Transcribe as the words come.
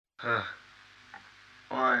Huh.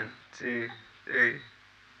 One, two, three.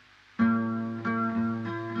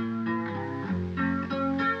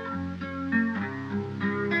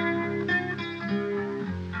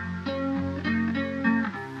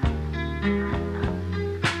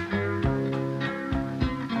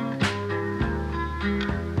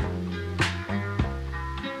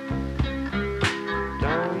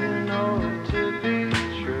 Don't you know it to be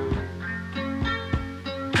true?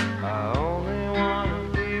 I only wanna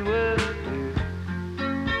be with you,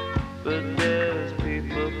 but there's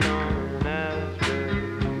people coming after you.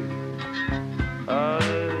 Oh,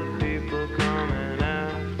 there's people coming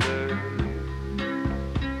after you.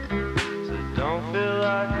 So don't feel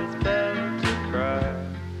like it's better to cry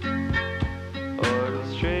or to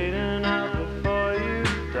straighten out before you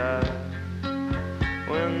die.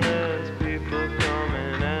 When there's people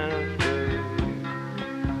coming after you,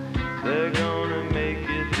 they're gonna make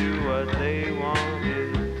you do what they want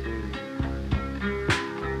you to.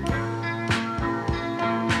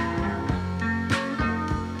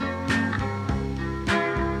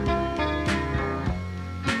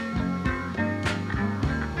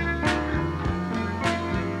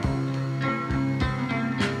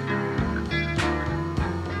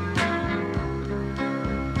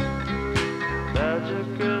 Magic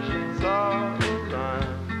cushions all around,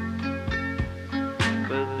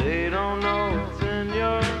 but they don't know what's in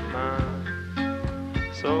your mind.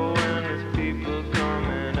 So when there's people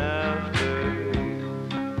coming after you,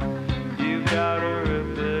 you gotta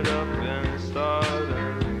rip it up and start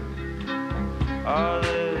anew. Oh,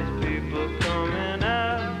 there's people coming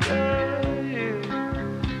after you.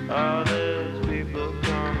 Oh, there's people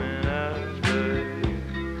coming after you.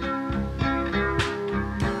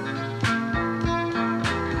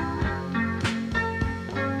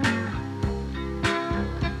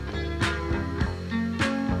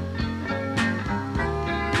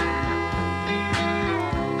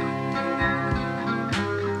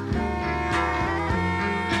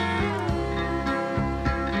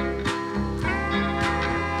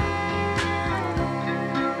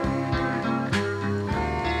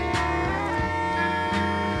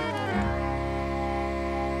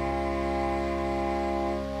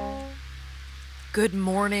 Good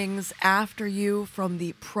mornings after you from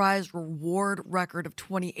the prize reward record of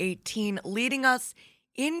 2018, leading us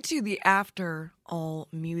into the After All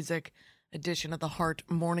Music edition of the Heart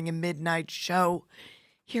Morning and Midnight Show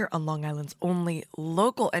here on Long Island's only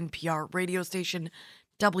local NPR radio station,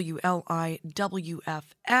 WLIWFM,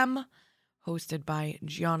 hosted by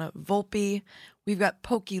Gianna Volpe. We've got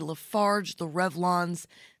Pokey Lafarge, the Revlons,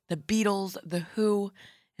 the Beatles, the Who,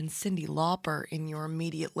 and Cyndi Lauper in your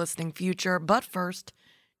immediate listening future. But first,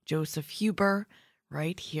 Joseph Huber,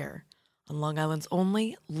 right here on Long Island's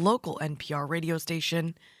only local NPR radio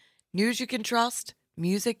station. News you can trust,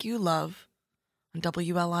 music you love on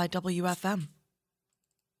WLIWFM.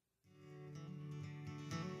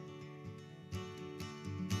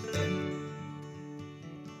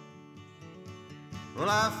 Well,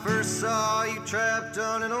 I first saw you trapped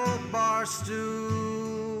on an old bar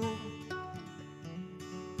stool,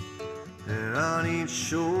 and on each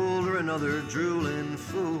shoulder another drooling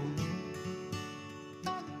fool.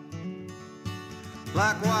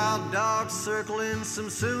 Like wild dogs circling some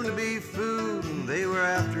soon-to-be food, and they were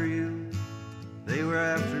after you, they were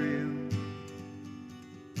after you.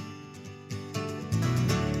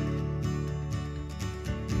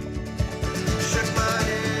 Shook my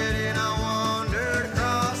head and I wandered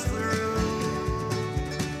across the room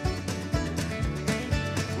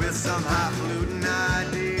with some highfalutin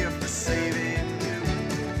idea for saving you.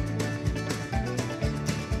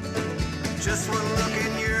 Just one look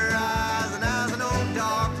in your eyes and I was an old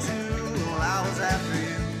dog too. Well, I was after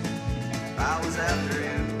you, I was after you.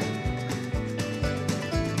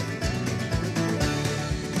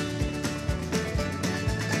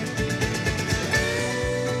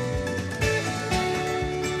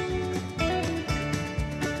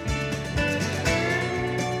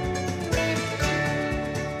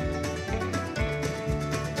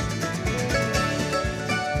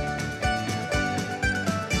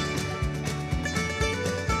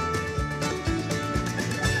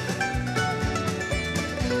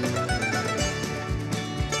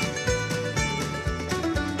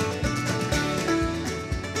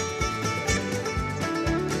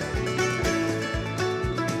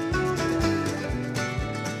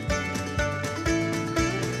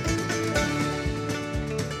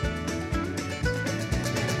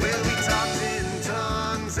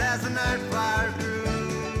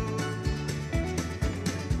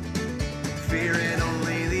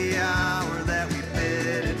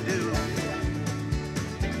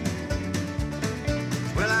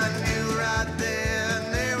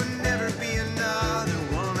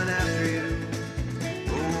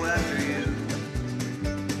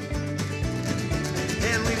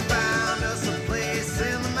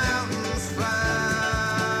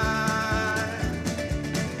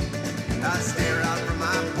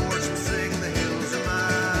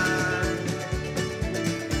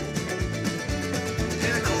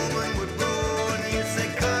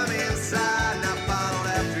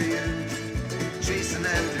 chasing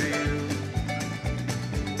after you.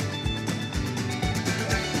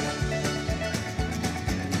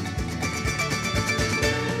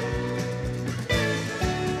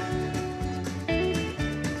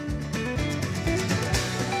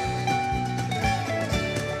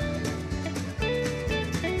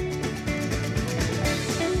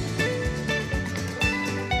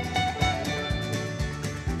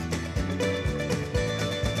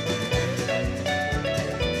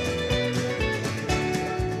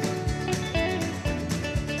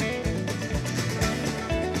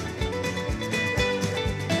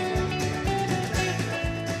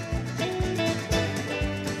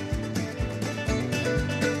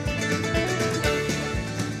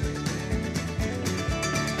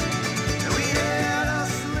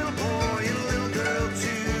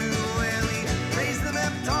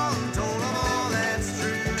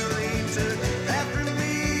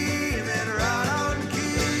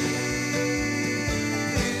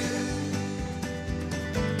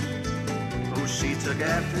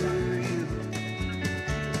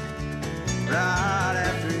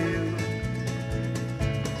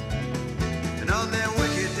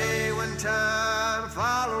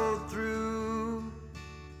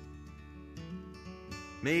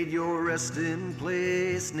 Made your resting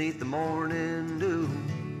place 'neath the morning dew.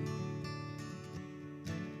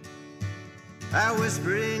 I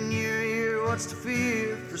whisper in your ear, what's to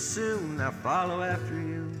fear? For soon I'll follow after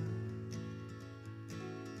you.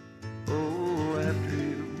 Oh, after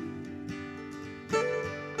you.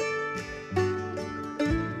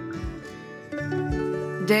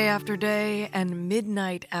 Day after day and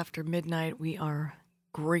midnight after midnight, we are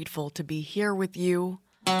grateful to be here with you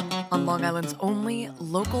on Long Island's only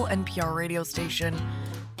local NPR radio station,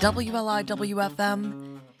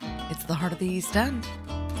 WLIW-FM. It's the heart of the East End.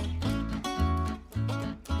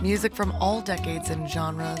 Music from all decades and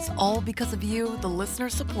genres, all because of you, the listener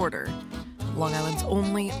supporter. Long Island's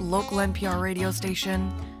only local NPR radio station,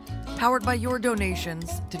 powered by your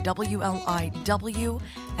donations to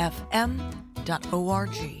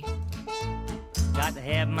WLIW-FM.org. Got to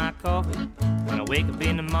have my coffee when I wake up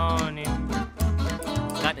in the morning.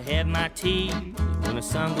 Got to have my tea when the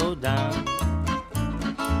sun goes down.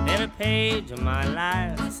 Every page of my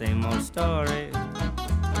life, same old story.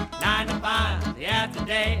 9 to 5, the after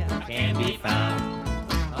day, I can't be found.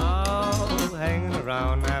 Oh, hanging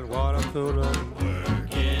around that water cooler.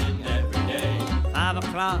 Working every day. 5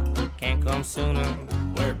 o'clock, can't come sooner.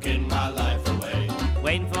 Working my life away.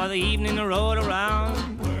 Waiting for the evening to roll around.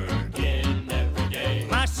 Working every day.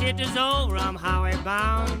 My shift is over, I'm highway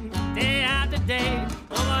bound. Day after day,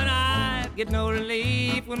 oh, but I get no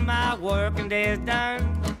relief when my working day is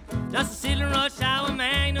done. Just a silly rush hour,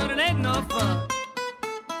 man, you know that ain't no fun.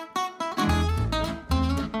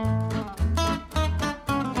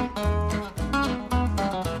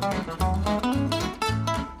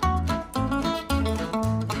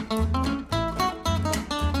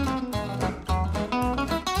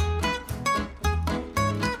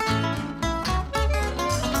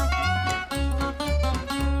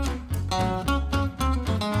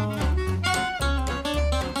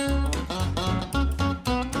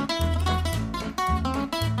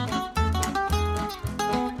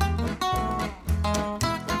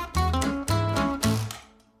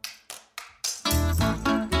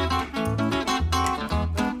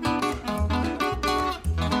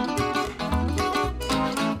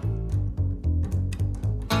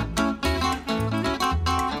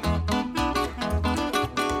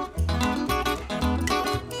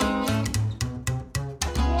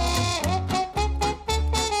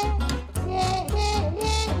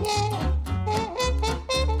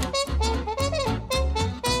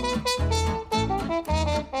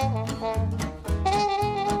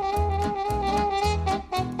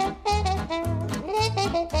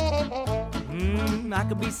 I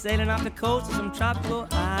could be sailing off the coast of some tropical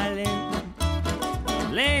island,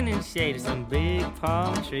 laying in shade of some big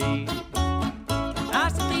palm trees. I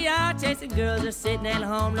should be out chasing girls just sitting at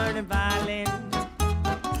home learning violin,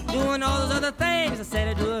 doing all those other things I said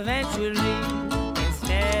I'd do eventually.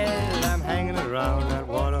 Instead, I'm hanging around that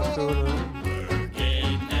water cooler.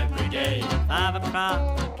 Working every day. 5 o'clock,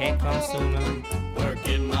 can't come sooner.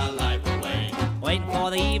 Working my life away. Waiting for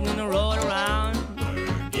the evening to roll around.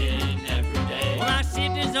 Working every day. When my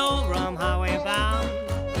shift is over, I'm highway bound.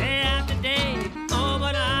 Day after day, oh,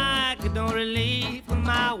 but I get no relief when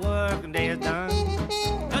my working day is done.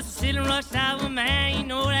 Just a silly rush hour, man, you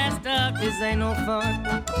know that stuff, this ain't no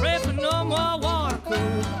fun. Pray for no more water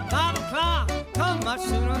cool. 5 o'clock, come much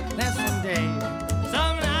sooner than someday.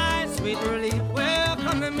 Some nice sweet relief will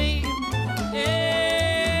come to me.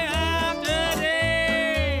 Day after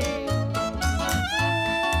day.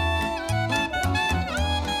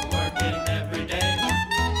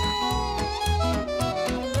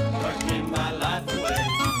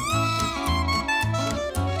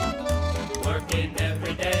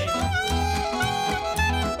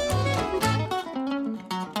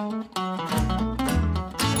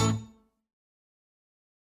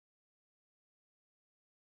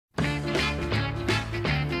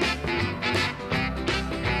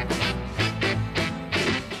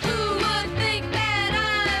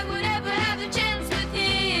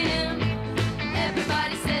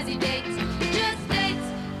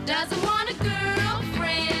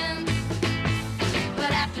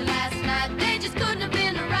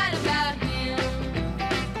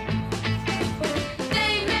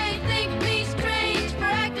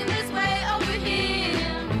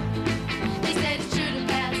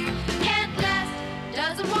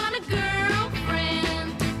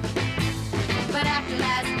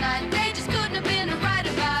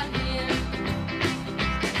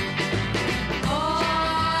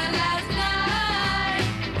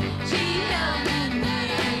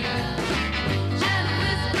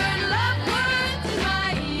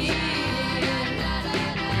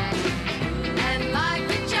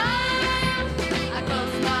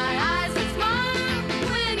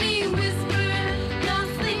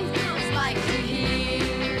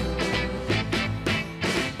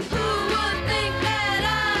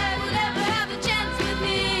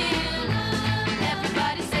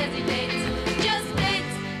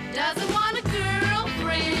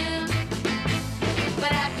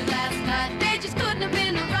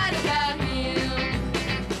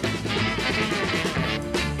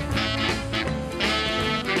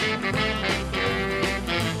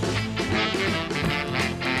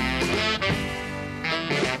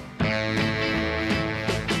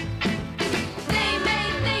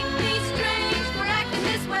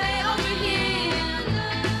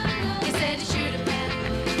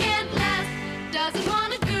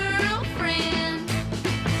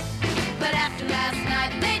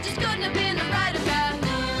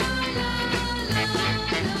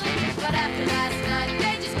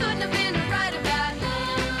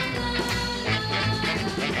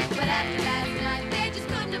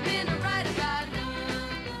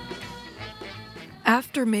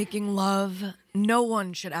 After making love, no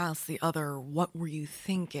one should ask the other, "What were you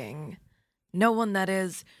thinking?" No one, that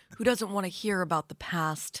is, who doesn't want to hear about the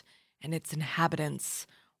past and its inhabitants,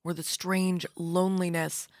 or the strange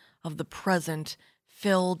loneliness of the present,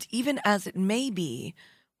 filled, even as it may be,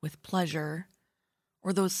 with pleasure,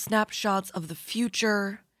 or those snapshots of the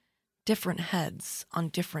future, different heads on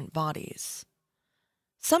different bodies.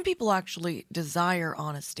 Some people actually desire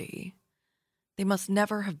honesty. They must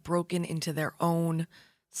never have broken into their own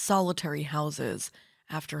solitary houses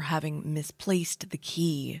after having misplaced the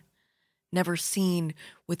key, never seen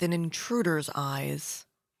with an intruder's eyes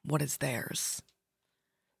what is theirs.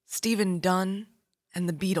 Stephen Dunn and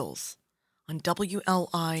the Beatles on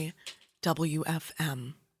WLI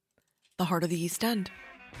WFM, the heart of the East End.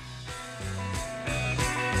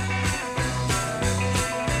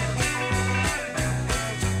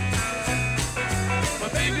 My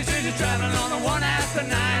baby says you're traveling on the one after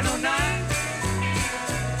 909.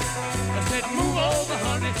 I said, move over,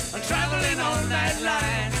 honey, I'm traveling on that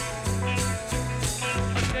line.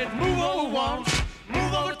 I said, move over once,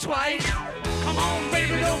 move over twice. Come on,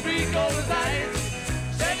 baby, don't be cold as ice.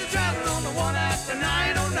 Said you're traveling on the one after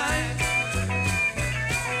 909.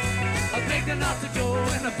 I begged her not to go,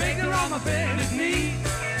 and I begged her on my bended knee.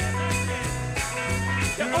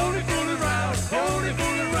 You're only fooling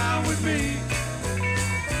around with me.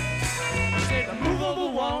 Move over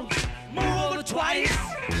once, move over twice.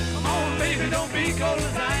 Come on, baby, don't be cold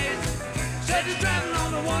as ice. Said you're traveling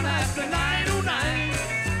on the one after 909.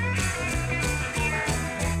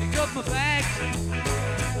 Pick up my bags,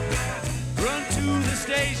 run to the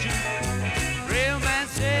station. Railman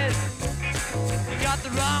says you got the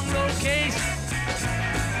wrong location.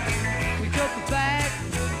 Pick up my bag,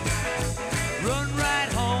 run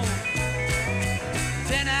right home.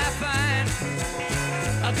 Then I find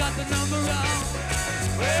I got the number wrong.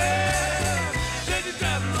 Well, said you're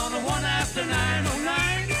traveling on the one after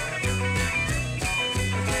 909.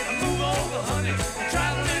 Move over, honey, I'm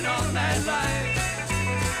traveling on that line.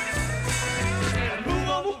 Said move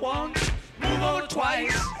over once, move over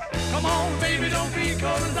twice. Come on, baby, don't be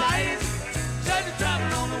cold as ice. Said you're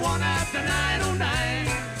traveling on the one after 909.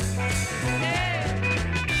 Yeah.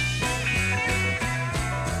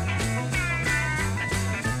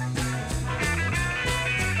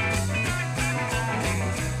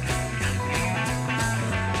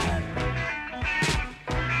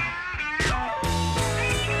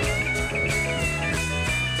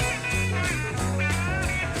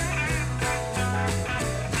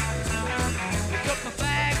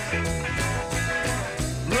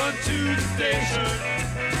 Station.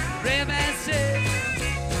 Rayman said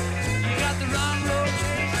you got the wrong road.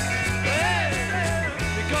 Hey,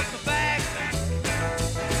 pick up the bag,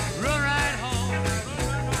 run right home.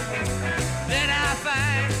 Then I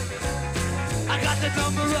find I got the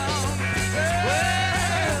number wrong.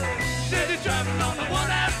 Well, said you're traveling on the one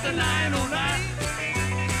after 909.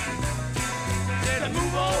 Said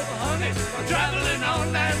move over, honey, I'm traveling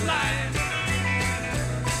on that line.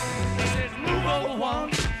 I said move over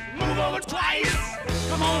once, move over twice.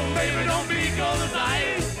 Come on, baby, don't be cold as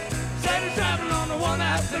ice. Said you're traveling on the one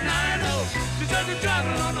after 9-0. She said you're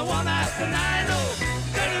traveling on the one after 9-0.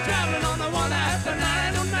 Said you're traveling on the one after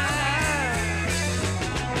 909.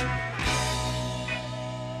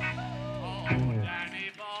 Oh,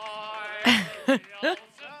 Danny boy, the old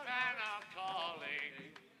Savannah calling.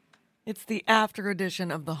 It's the after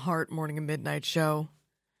edition of the Heart Morning and Midnight Show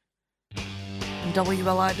on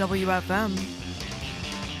WLI WFM.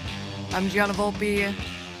 I'm Gianna Volpe.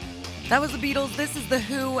 That was the Beatles. This is the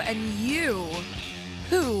Who, and you,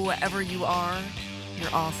 whoever you are,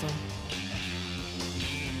 you're awesome.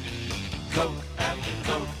 Coke after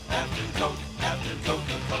Coke after Coke after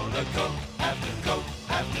Coca-Cola. Coke after Coke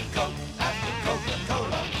after Coke after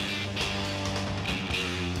Coca-Cola.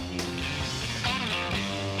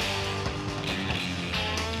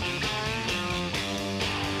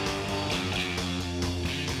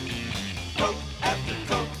 Coke after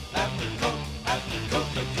Coke after Coke after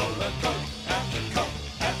Coca-Cola. Coke after Coke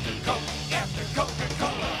after Coke after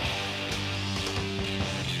Coca-Cola.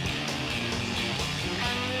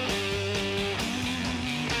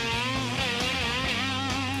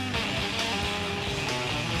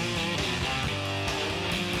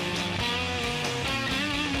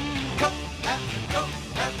 Coke after Coke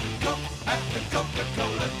after Coke after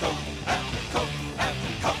Coca-Cola. Coke after Coke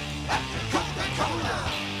after Coke after Coca-Cola.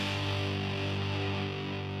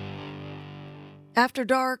 After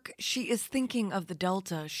dark, she is thinking of the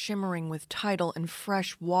delta shimmering with tidal and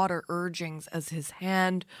fresh water urgings as his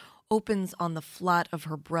hand opens on the flat of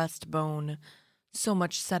her breastbone So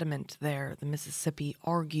much sediment there, the Mississippi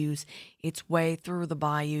argues its way through the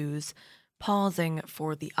bayous, pausing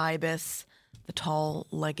for the ibis, the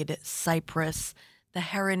tall-legged cypress, the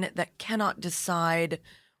heron that cannot decide,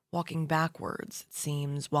 walking backwards, it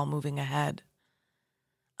seems, while moving ahead.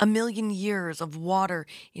 A million years of water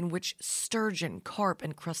in which sturgeon, carp,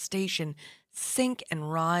 and crustacean sink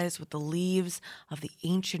and rise with the leaves of the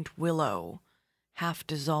ancient willow,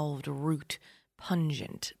 half-dissolved root,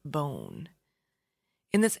 pungent bone.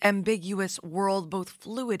 In this ambiguous world, both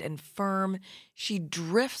fluid and firm, she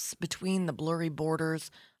drifts between the blurry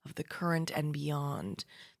borders of the current and beyond,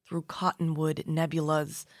 through cottonwood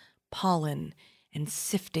nebulas, pollen, and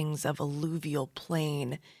siftings of alluvial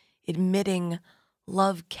plain, admitting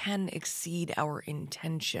love can exceed our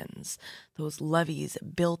intentions, those levees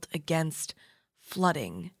built against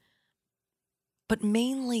flooding. But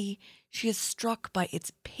mainly, she is struck by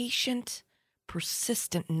its patient,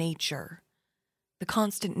 persistent nature, the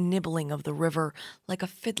constant nibbling of the river like a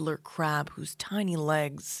fiddler crab whose tiny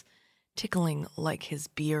legs, tickling like his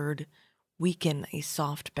beard, weaken a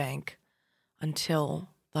soft bank until,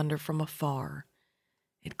 thunder from afar,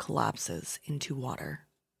 it collapses into water.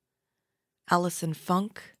 Allison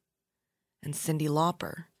Funk and Cyndi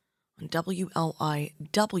Lauper on WLIWFM's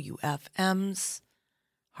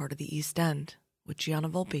Heart of the East End with Gianna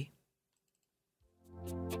Volpe.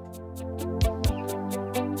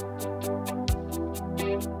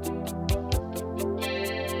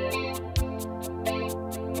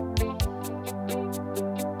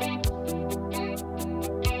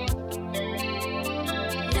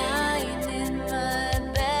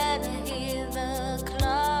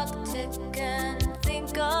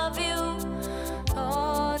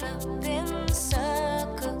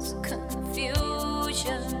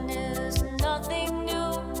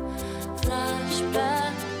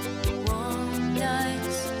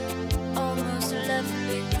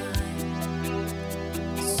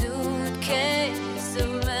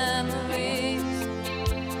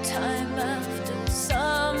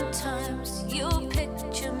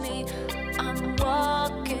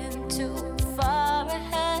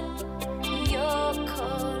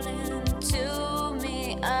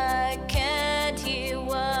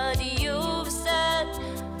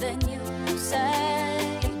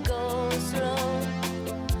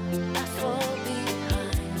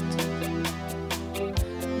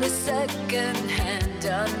 Second-hand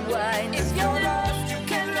unwind. If you're lost, you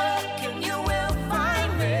can look and you will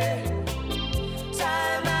find me.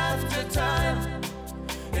 Time after time.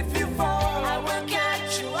 If you fall, I will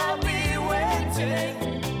catch you. I'll be waiting.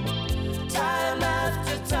 Time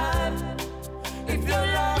after time. If you're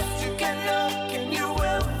lost, you can look and you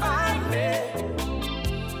will find me.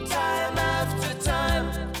 Time after time.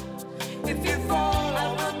 If you fall, I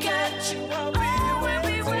will catch you. I'll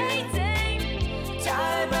be waiting.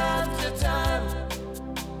 Time after time.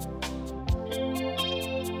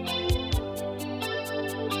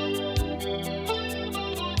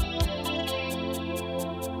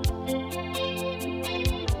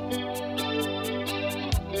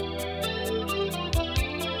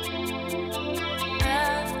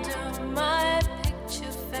 After my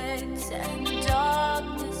picture fades and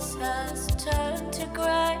darkness has turned to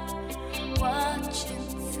gray, watching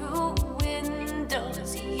through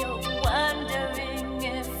windows, you're wondering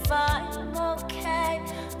if I'm okay.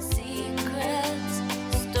 Secrets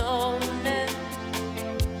stolen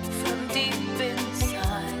from deep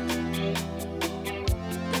inside.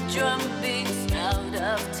 The drum beats out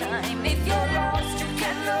of time. If you're lost, you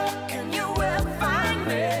can look and you will find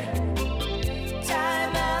me.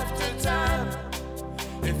 Time after time.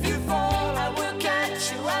 If you fall, I will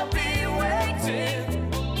catch you. I'll be waiting.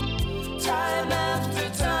 Time after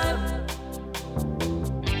time.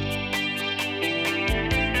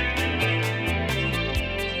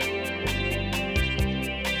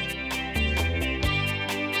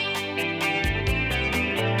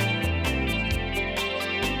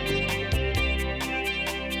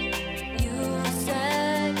 You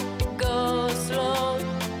said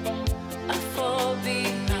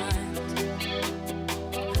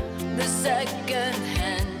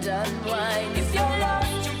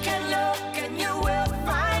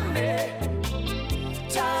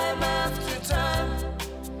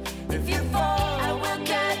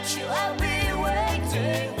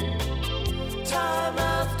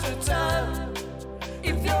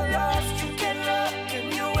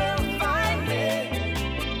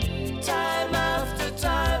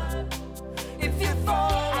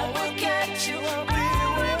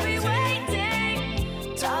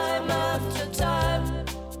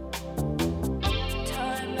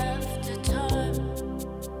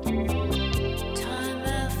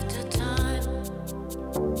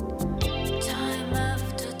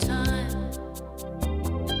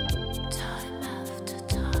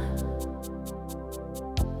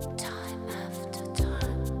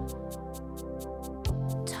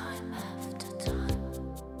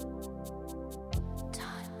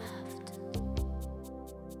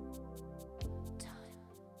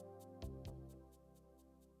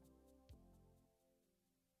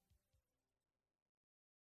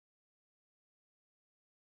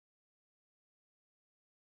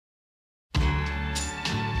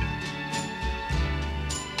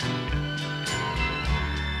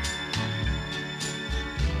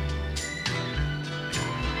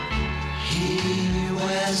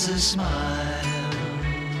wears a smile,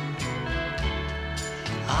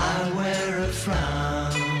 I wear a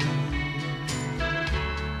frown,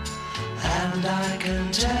 and I can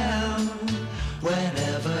tell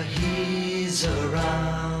whenever he's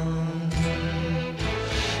around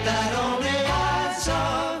that only eyes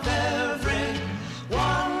of everyone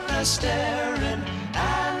are staring,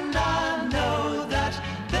 and I know that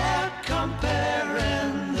they're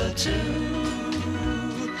comparing the two,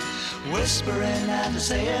 whispering and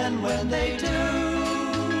saying when they do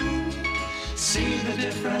see the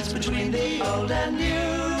difference between the old and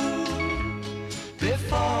new,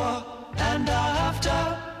 before and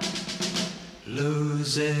after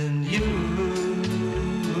losing you,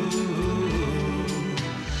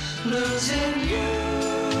 losing you.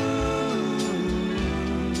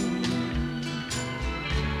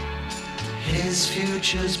 His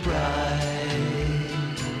future's bright,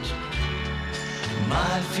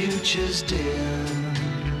 my future's dim,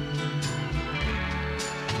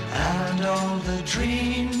 and all the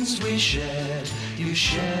dreams we shared, you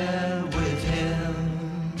share with him,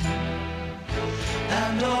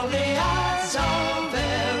 and all the eyes of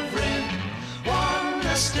everyone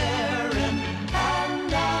are staring,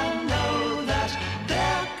 and I know that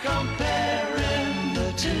they're comparing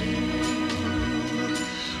the two,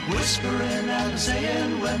 whispering and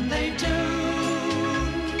saying when they do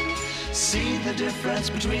see the difference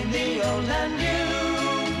between the old and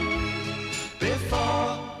new,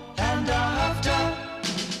 before and after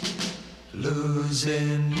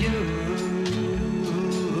losing you,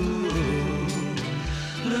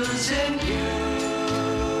 losing you.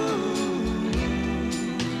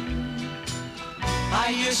 I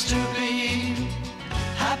used to be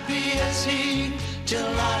happy as he till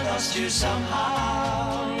I lost you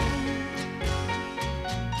somehow.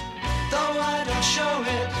 Though I don't show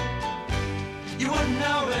it, you wouldn't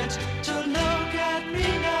know it to look at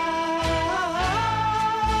me now.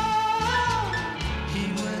 He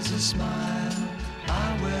wears a smile,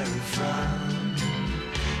 I wear a frown.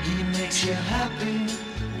 He makes you happy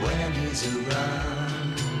when he's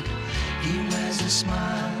around. He wears a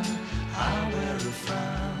smile, I wear a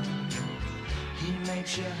frown. He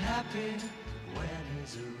makes you happy when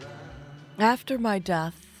he's around. After my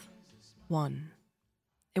death, 1.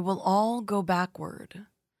 It will all go backward.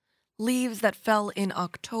 Leaves that fell in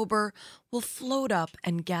October will float up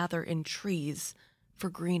and gather in trees for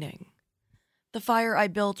greening. The fire I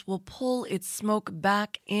built will pull its smoke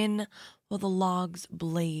back in while the logs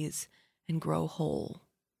blaze and grow whole.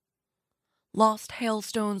 Lost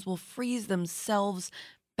hailstones will freeze themselves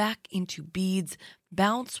back into beads,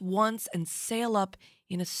 bounce once and sail up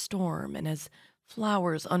in a storm, and as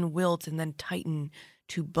flowers unwilt and then tighten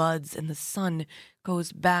to buds and the sun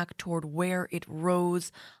goes back toward where it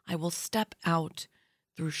rose, I will step out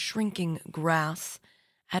through shrinking grass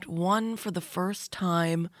at one for the first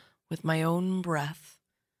time with my own breath.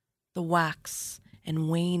 The wax and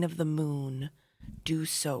wane of the moon, dew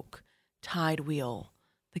soak, tide wheel,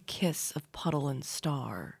 the kiss of puddle and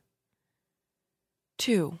star.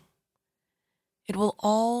 2. It will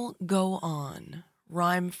all go on.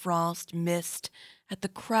 Rime frost, mist. At the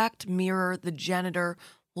cracked mirror, the janitor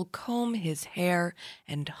will comb his hair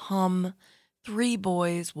and hum. 3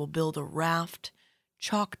 boys will build a raft.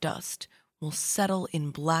 Chalk dust will settle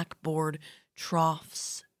in blackboard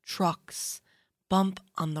troughs, trucks, bump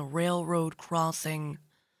on the railroad crossing.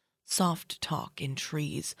 Soft talk in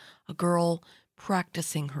trees, a girl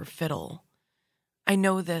practicing her fiddle. I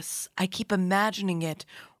know this. I keep imagining it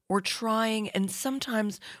or trying, and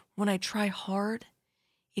sometimes when I try hard,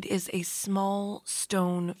 it is a small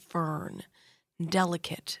stone fern,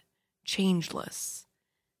 delicate, changeless,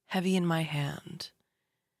 heavy in my hand,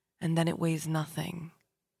 and then it weighs nothing,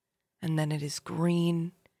 and then it is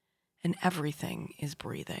green, and everything is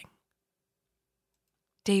breathing.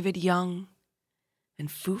 David Young and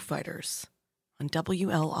Foo Fighters on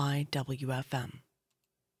WLIWFM.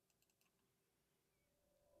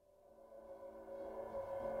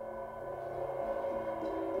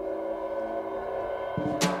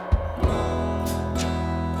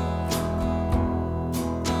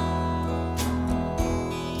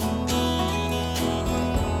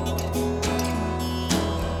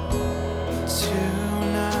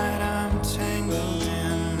 Tonight I'm tangled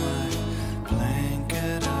in my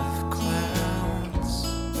blanket of clouds,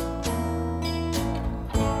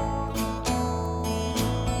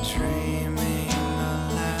 dreaming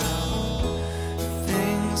aloud.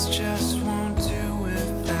 Things just won't do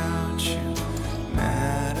without you.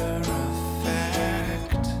 Matter of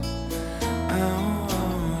fact, oh,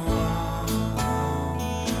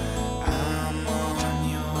 I'm on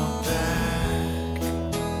your back.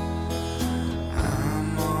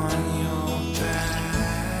 I'm on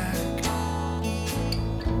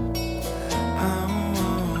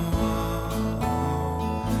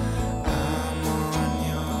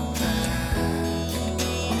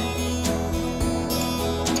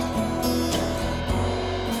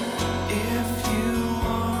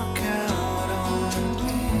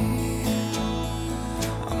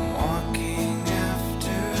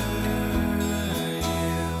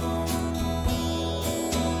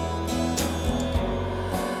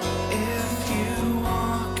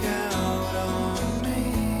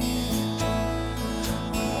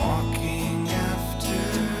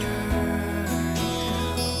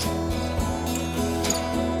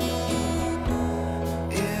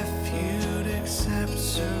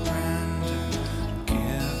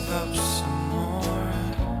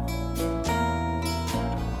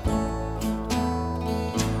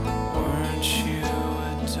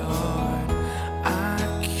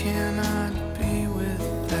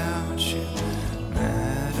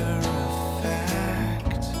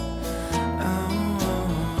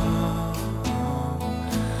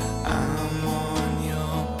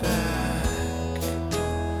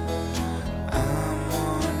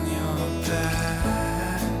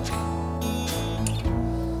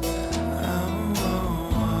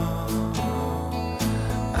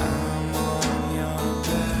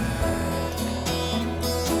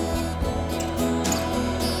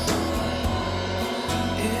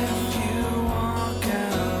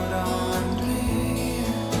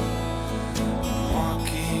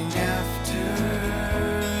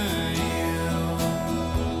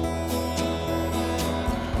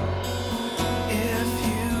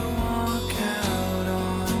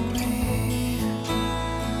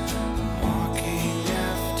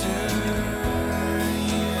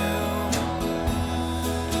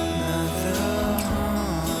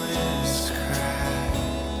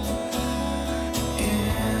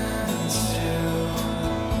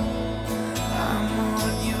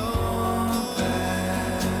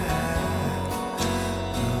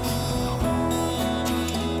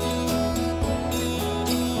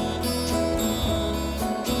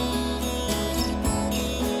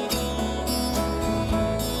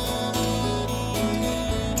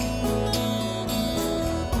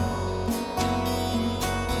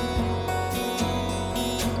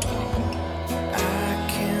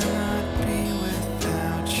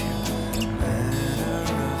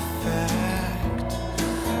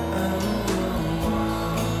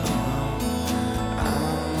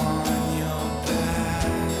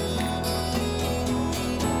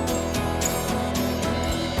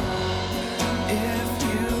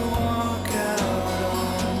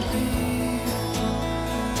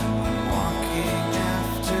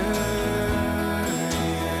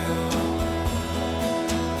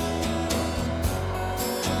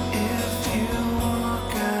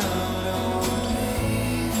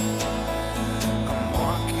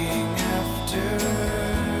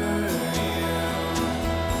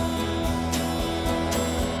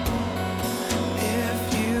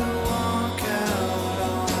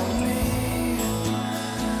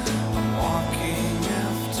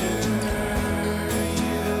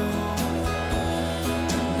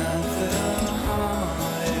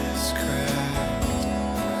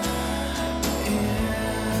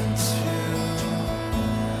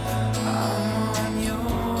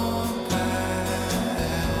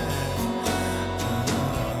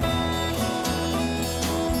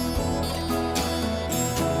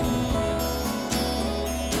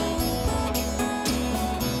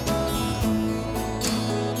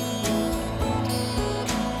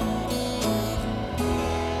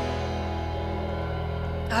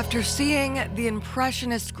After seeing the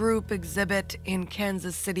Impressionist group exhibit in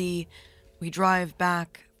Kansas City, we drive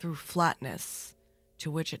back through flatness to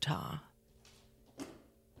Wichita.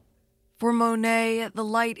 For Monet, the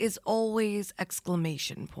light is always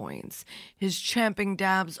exclamation points. His champing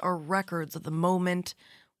dabs are records of the moment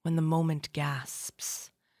when the moment gasps.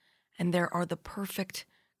 And there are the perfect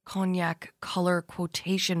cognac color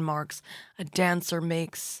quotation marks a dancer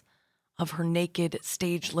makes of her naked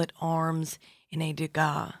stage-lit arms in a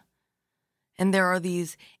degas. And there are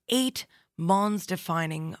these 8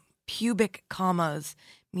 Mons-defining pubic commas,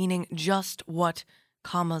 meaning just what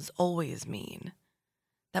commas always mean.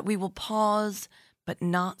 That we will pause but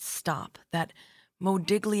not stop, that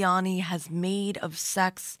Modigliani has made of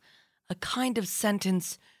sex a kind of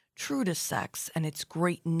sentence true to sex and its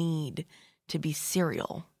great need to be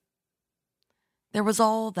serial. There was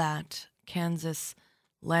all that. Kansas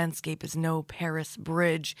landscape is no Paris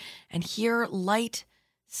bridge, and here light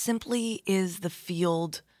simply is the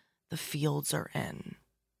field the fields are in.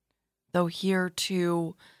 Though here,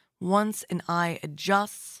 too, once an eye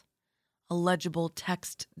adjusts, a legible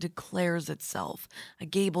text declares itself. A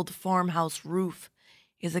gabled farmhouse roof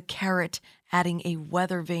is a carrot adding a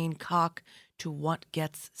weather-vane cock to what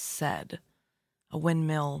gets said. A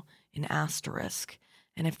windmill in asterisk,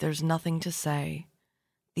 and if there's nothing to say,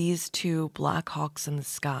 these 2 black hawks in the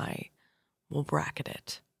sky will bracket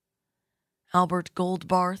it. Albert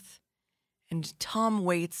Goldbarth and Tom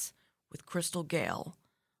Waits with Crystal Gale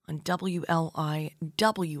on WLIWFM's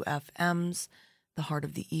The Heart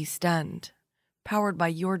of the East End, powered by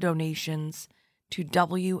your donations to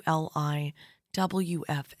WLIWFM.org.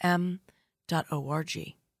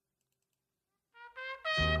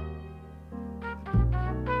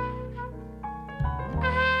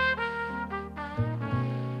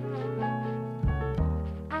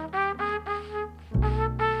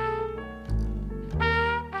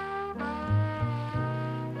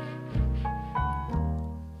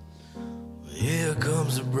 Here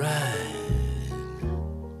comes a bride,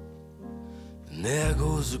 and there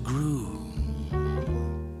goes the groom.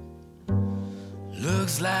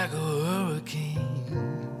 Looks like a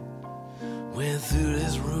hurricane went through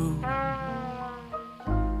this room.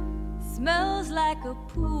 Smells like a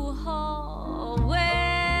pool hall. Where's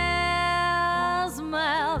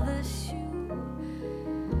my other shoe?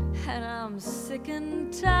 And I'm sick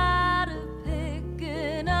and tired of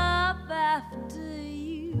picking up after you.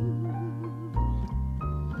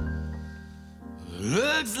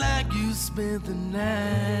 Looks like you spent the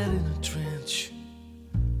night in a trench.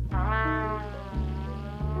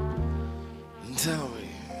 And tell me,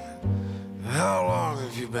 how long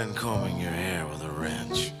have you been combing your hair with a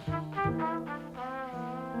wrench?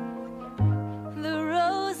 The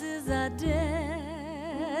roses are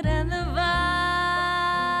dead and the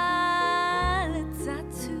violets are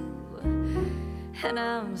too. And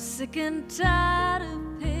I'm sick and tired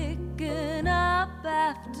of picking up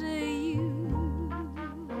after you.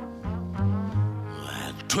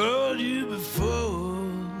 I told you before,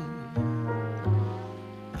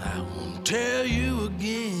 I won't tell you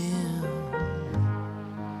again.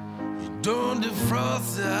 You don't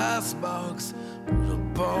defrost the icebox with a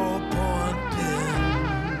ballpoint pen.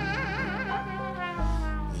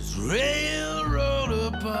 This railroad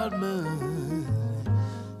apartment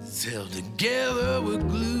is held together with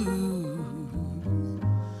glue.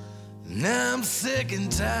 And I'm sick and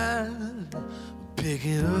tired of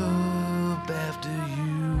picking up after you.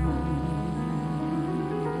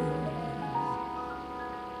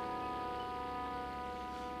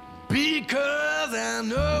 Because I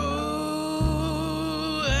know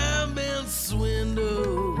I've been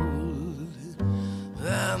swindled.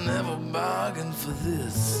 I never bargained for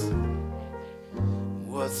this.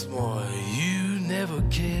 What's more, you never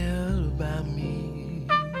cared about me.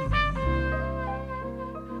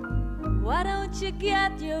 Why don't you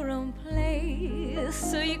get your own place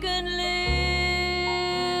so you can live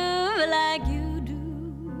like you do?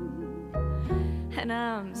 And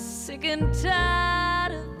I'm sick and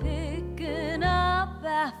tired of picking up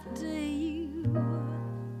after you.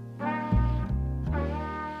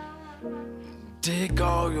 Take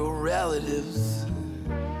all your relatives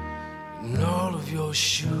and all of your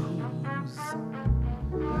shoes.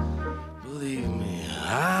 Believe me,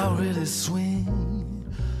 I'll really swing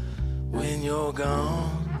when you're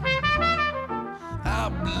gone. I'll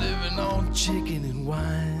be living on chicken and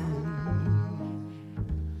wine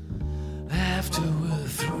after we're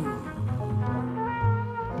through.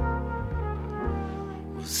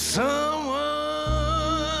 With someone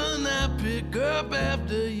I pick up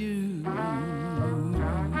after you.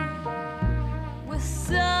 With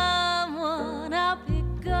someone I'll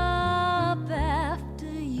pick up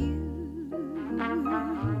after you.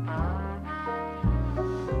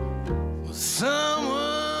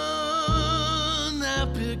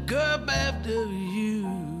 pick up after you.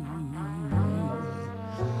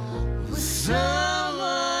 Someone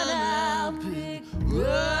I'll pick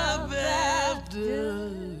up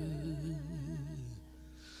after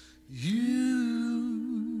you.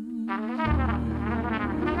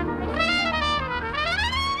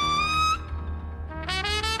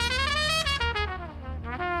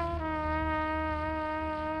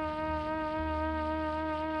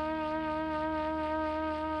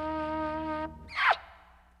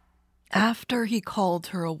 After he called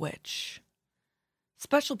her a witch.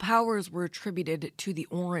 Special powers were attributed to the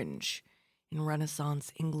orange. In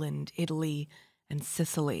Renaissance England, Italy, and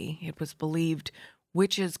Sicily, it was believed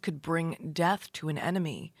witches could bring death to an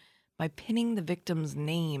enemy by pinning the victim's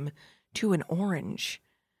name to an orange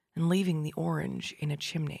and leaving the orange in a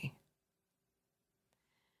chimney.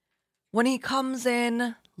 When he comes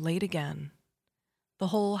in late again, the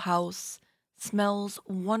whole house smells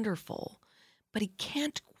wonderful, but he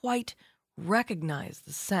can't quite recognize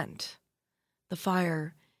the scent. The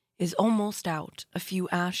fire is almost out. A few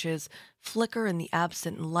ashes flicker in the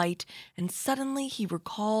absent light, and suddenly he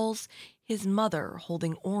recalls his mother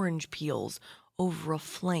holding orange peels over a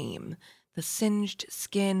flame, the singed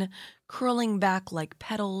skin curling back like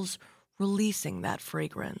petals, releasing that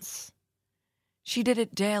fragrance. She did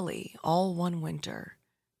it daily, all one winter,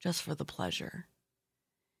 just for the pleasure.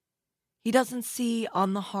 He doesn't see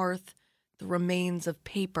on the hearth the remains of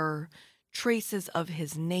paper, traces of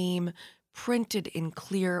his name printed in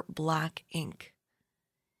clear black ink.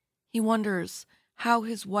 He wonders how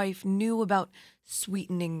his wife knew about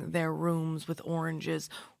sweetening their rooms with oranges,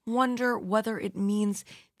 wonder whether it means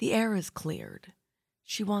the air is cleared.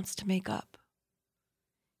 She wants to make up.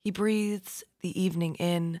 He breathes the evening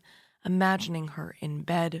in, imagining her in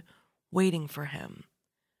bed, waiting for him.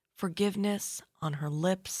 Forgiveness on her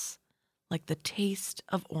lips, like the taste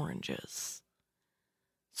of oranges.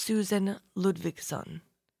 Susan Ludvigsson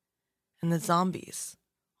and the Zombies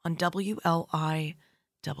on WLI-WFM.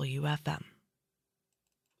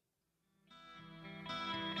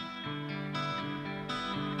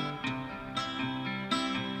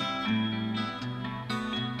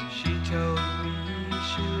 She told me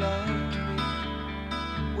she loved me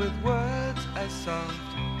with words as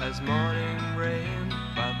soft as morning rain,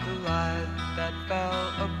 but the light that fell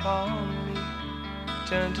upon me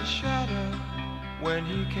turned to shadow when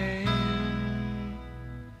he came.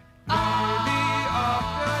 Maybe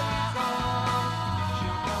after he's gone,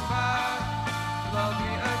 she'll come back, love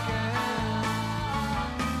me again.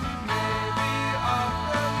 Maybe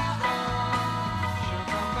after he's gone, she'll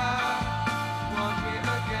come back, want me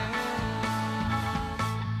again.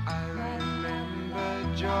 I remember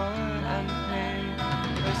joy and pain,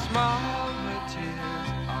 her smile, her tears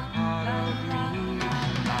are part of me.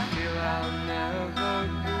 I feel I'll never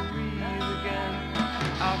breathe again.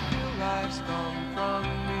 I feel life's gone from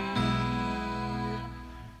me.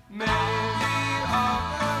 Maybe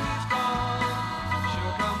after he's gone,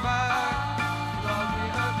 she'll come back, love me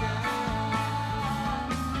again.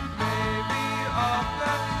 Maybe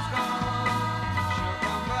after he's gone, she'll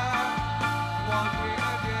come back, want me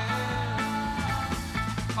again.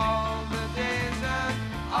 All the days and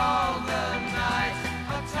all the nights,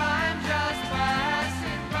 a time just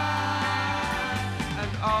passing by,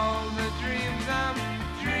 and all the dreams I'm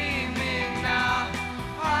dreaming now,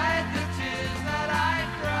 hide the tears that I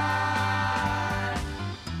cried.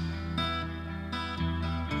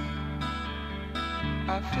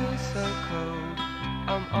 I feel so cold,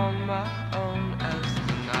 I'm on my own as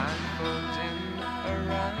the night falls in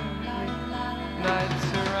around me. Night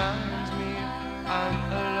surrounds me, I'm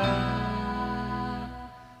alone.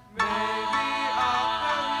 Maybe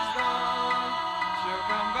after he's gone, she'll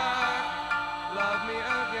come back, love me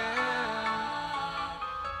again.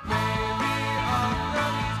 Maybe after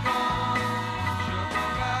he's gone, she'll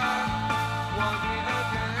come back, want me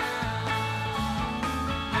again.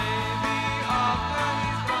 Maybe after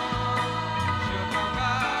he's gone, she'll come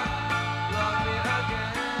back, love me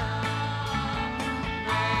again.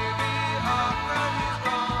 Maybe after he's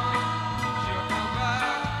gone, she'll come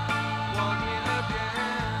back, want me again.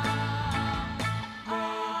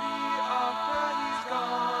 Maybe after he's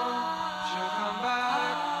gone, she'll come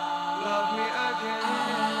back, love me again.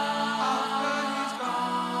 After he's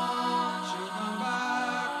gone, she'll come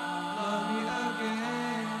back, love me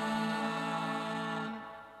again.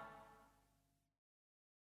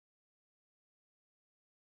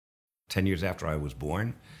 10 years after I was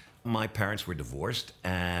born, my parents were divorced,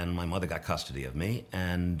 and my mother got custody of me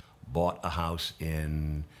and bought a house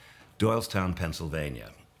in Doylestown,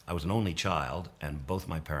 Pennsylvania. I was an only child, and both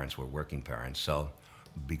my parents were working parents, so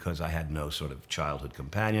because I had no sort of childhood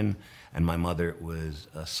companion, and my mother was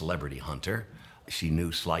a celebrity hunter. She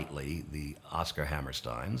knew slightly the Oscar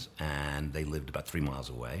Hammersteins, and they lived about 3 miles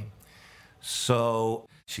away. So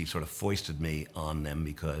she sort of foisted me on them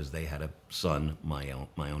because they had a son my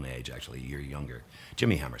own age, actually a year younger,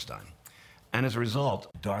 Jimmy Hammerstein. And as a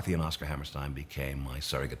result, Dorothy and Oscar Hammerstein became my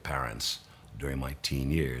surrogate parents during my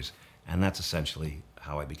teen years. And that's essentially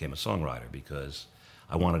how I became a songwriter, because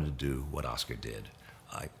I wanted to do what Oscar did.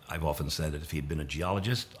 I've often said that if he'd been a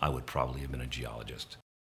geologist, I would probably have been a geologist.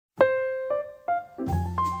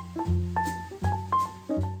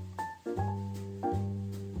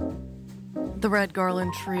 The Red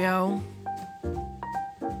Garland Trio.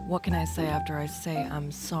 What can I say after I say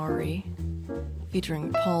I'm sorry?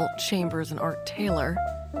 Featuring Paul Chambers and Art Taylor.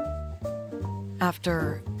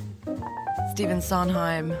 After Stephen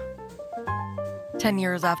Sondheim, 10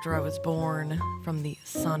 years after I was born, from the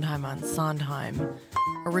Sondheim on Sondheim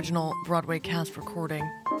original Broadway cast recording.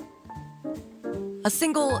 A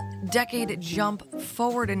single decade jump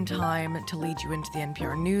forward in time to lead you into the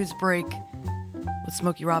NPR news break with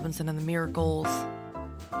Smokey Robinson and the Miracles.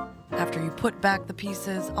 After you put back the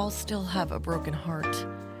pieces, I'll Still Have a Broken Heart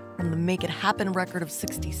from the Make It Happen record of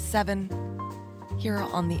 '67, here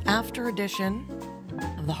on the after edition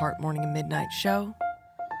of the Heart Morning and Midnight Show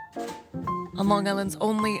on Long Island's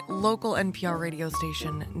only local NPR radio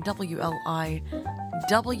station, WLI-WFM.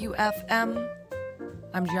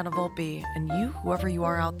 I'm Gianna Volpe, and you, whoever you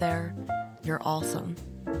are out there, you're awesome.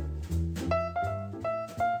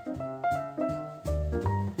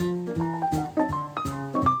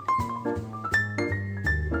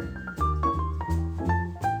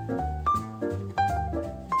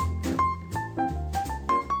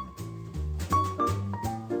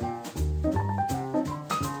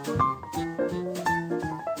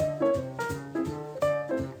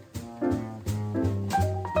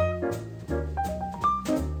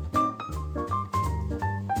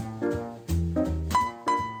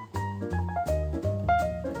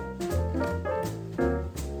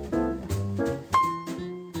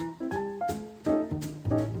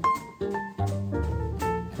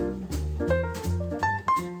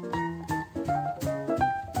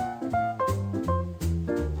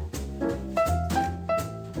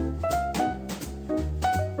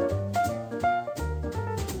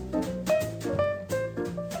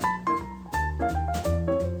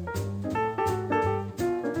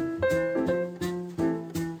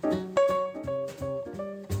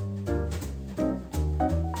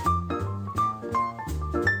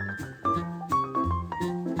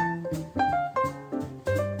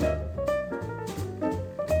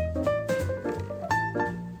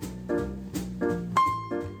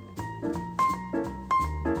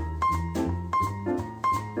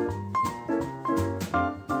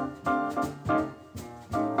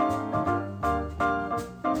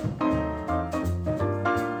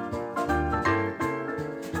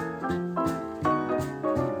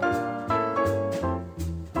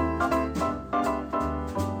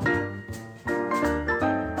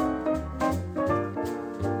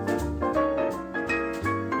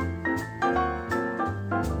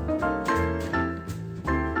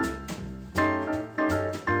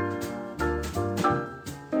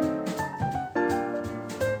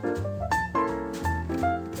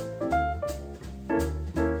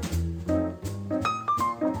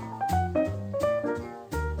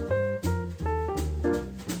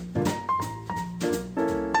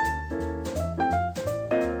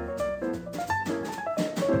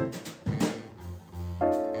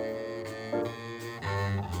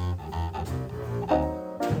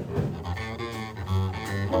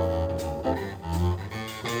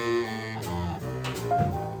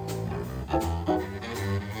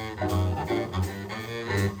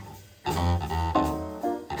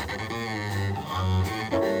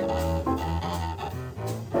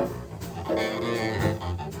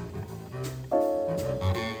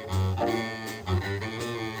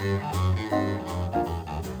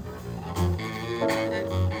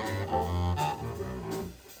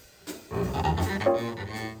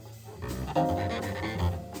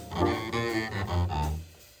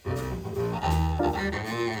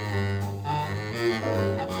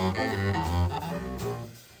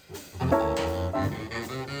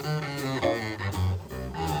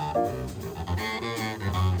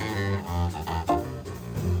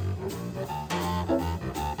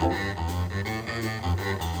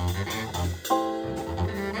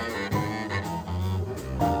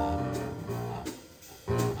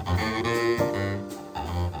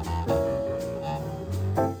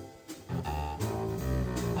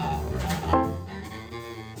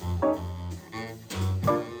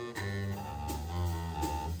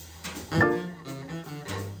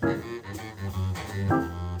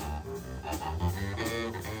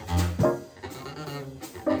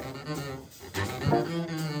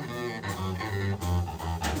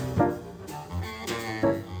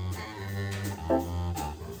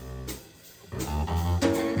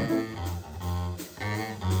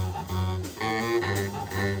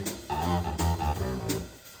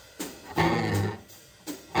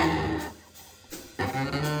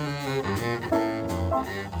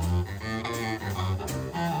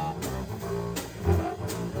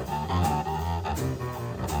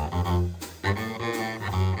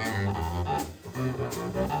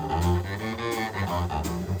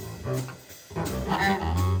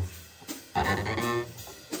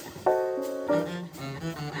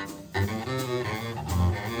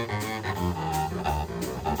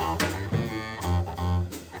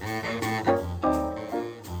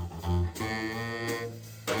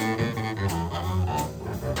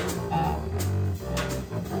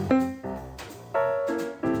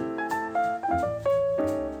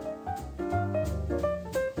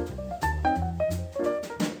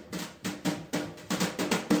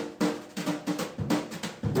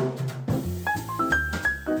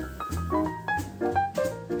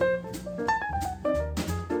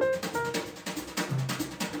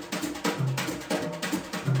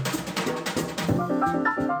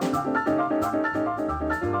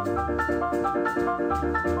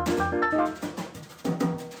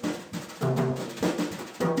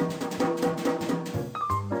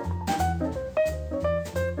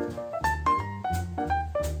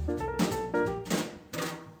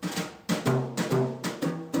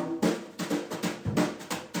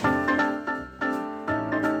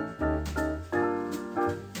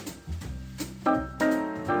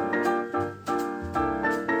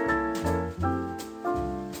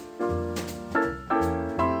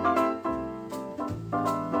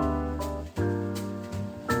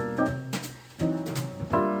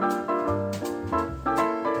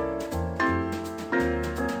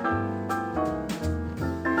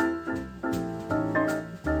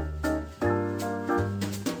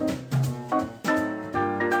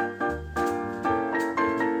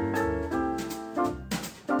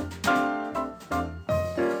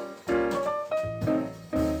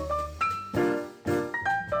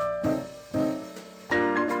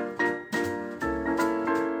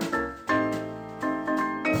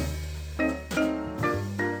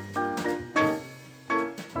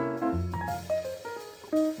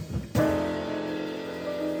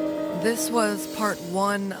 This was part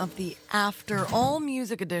one of the After All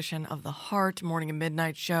Music edition of the Heart Morning and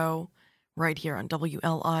Midnight Show, right here on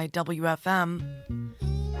WLIWFM.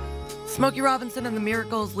 Smokey Robinson and the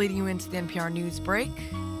Miracles leading you into the NPR News Break.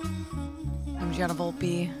 I'm Gianna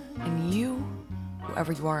Volpe, and you,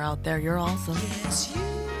 whoever you are out there, you're awesome. Yes, you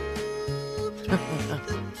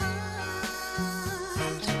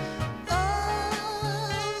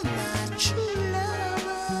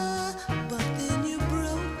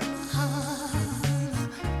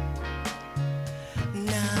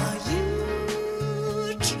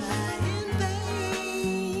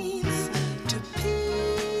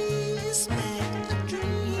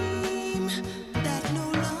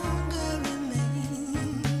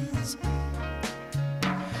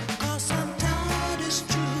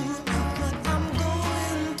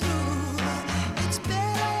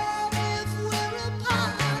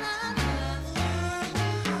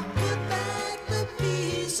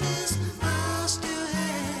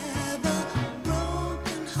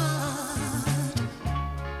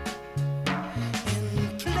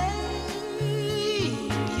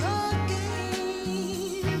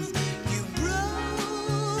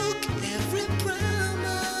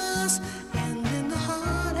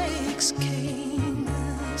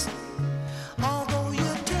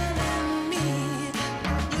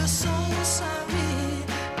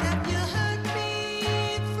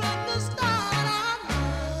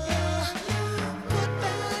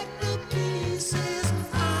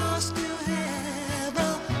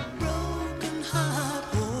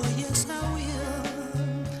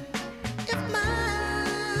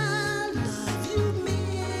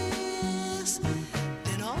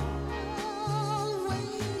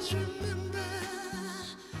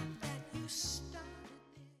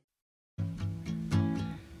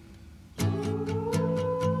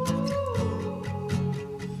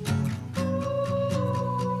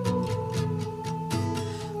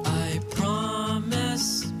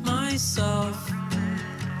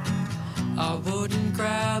I wouldn't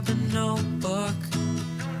grab a notebook,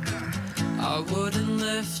 I wouldn't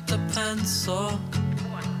lift a pencil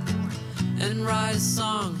and write a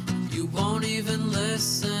song you won't even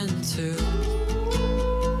listen to.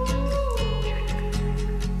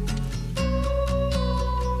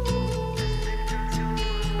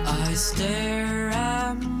 I stare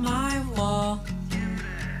at my wall,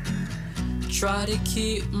 try to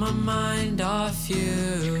keep my mind off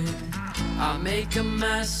you. I make a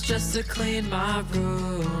mess just to clean my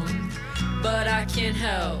room, but I can't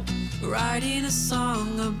help writing a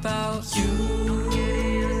song about you.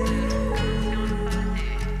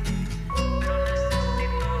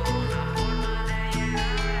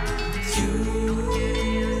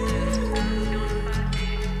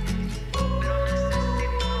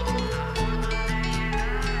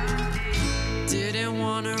 Didn't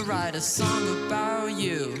wanna write a song about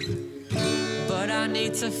you, but I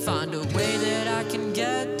need to find a way that I can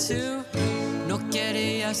get to. No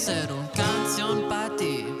quería hacer una canción para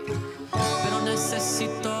ti, pero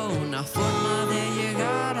necesito una forma de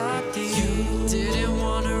llegar a ti. You didn't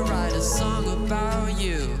wanna write a song about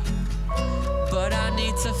you, but I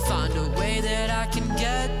need to find a way that I can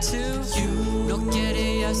get to. You no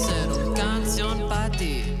quería hacer una canción para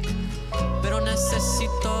ti, pero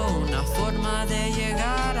necesito una forma de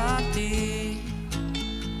llegar a ti.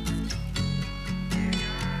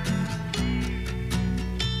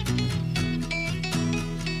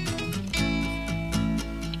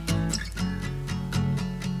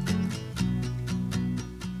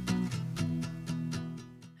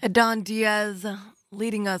 Don Diaz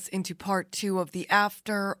leading us into part two of the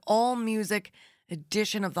After All Music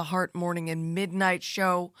edition of the Heart Morning and Midnight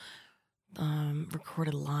Show,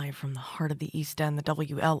 recorded live from the heart of the East End, the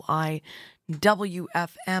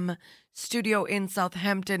WLIWFM studio in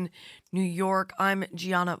Southampton, New York. I'm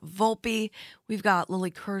Gianna Volpe. We've got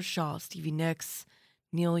Lily Kershaw, Stevie Nicks,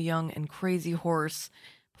 Neil Young, and Crazy Horse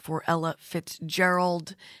before Ella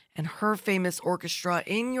Fitzgerald and her famous orchestra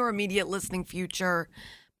in your immediate listening future.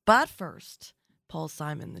 But first, Paul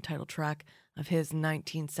Simon, the title track of his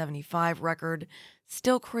 1975 record,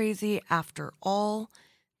 Still Crazy After All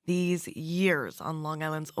These Years, on Long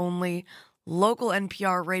Island's only local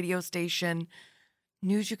NPR radio station.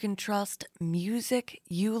 News you can trust, music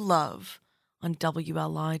you love, on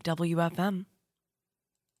WLIWFM.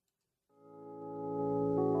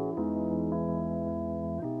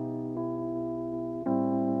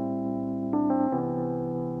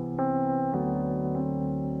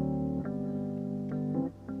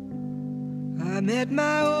 I met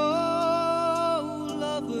my old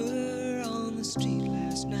lover on the street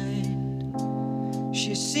last night.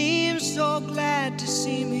 She seemed so glad to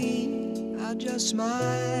see me. I just a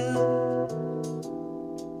smile.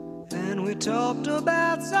 And we talked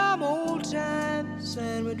about some old times,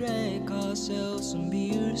 and we drank ourselves some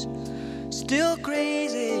beers. Still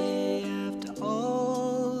crazy after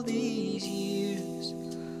all these years.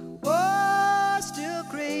 Oh, still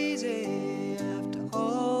crazy after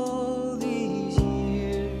all these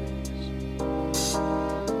years.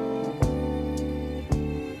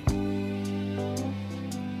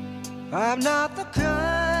 I'm not the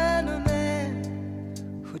kind of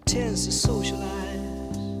man who tends to socialize.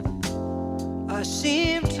 I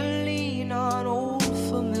seem to lean on old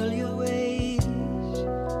familiar ways,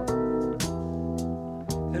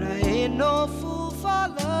 and I ain't no fool for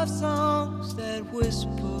love songs that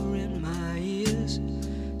whisper in my ears.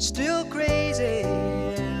 Still crazy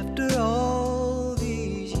after all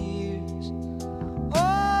these years.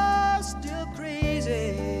 Oh, still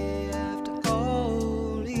crazy after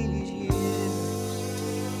all these years.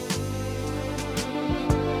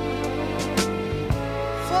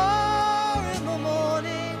 4 in the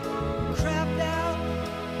morning, crapped out,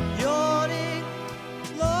 yawning,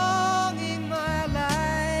 longing my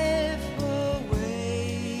life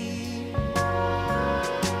away.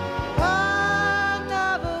 I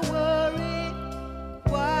never worry,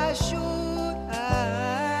 why should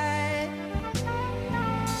I?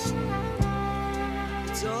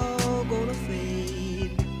 It's all gonna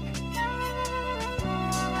fade.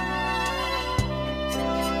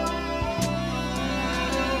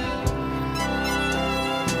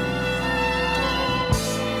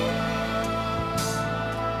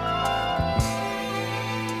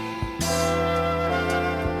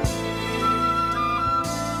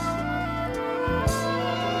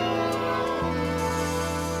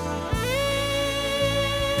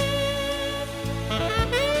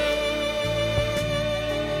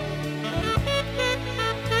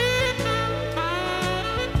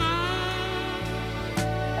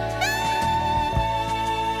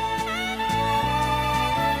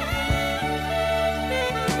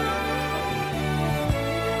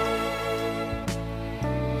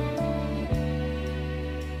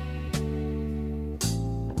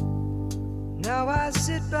 Now I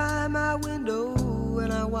sit by my window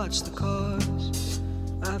and I watch the cars.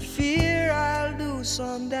 I fear I'll do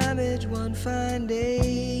some damage one fine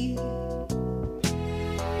day,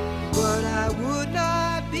 but I would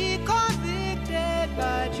not be convicted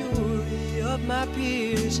by jury of my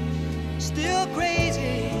peers. Still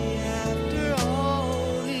crazy after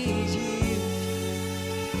all these years.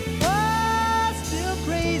 Oh, still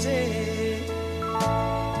crazy,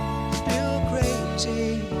 still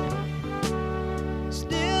crazy.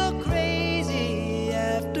 Still crazy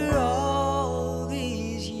after all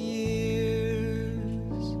these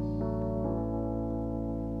years.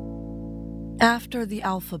 After the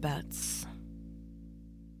alphabets.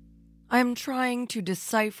 I am trying to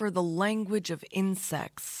decipher the language of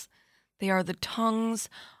insects. They are the tongues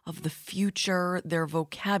of the future. Their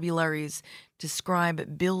vocabularies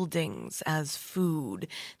describe buildings as food.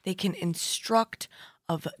 They can instruct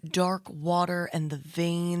of dark water and the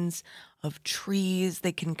veins of trees.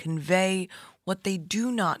 They can convey what they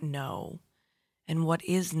do not know and what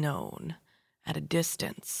is known at a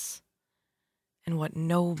distance. And what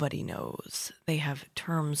nobody knows, they have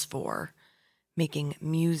terms for. Making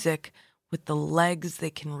music with the legs they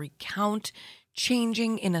can recount,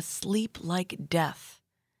 changing in a sleep like death.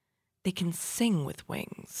 They can sing with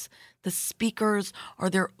wings. The speakers are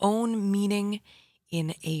their own meaning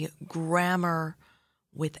in a grammar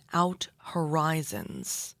without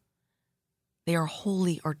horizons. They are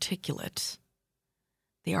wholly articulate.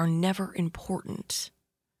 They are never important.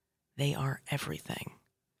 They are everything.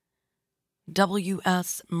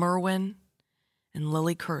 W.S. Merwin and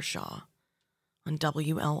Lily Kershaw on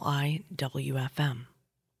WLIW-FM.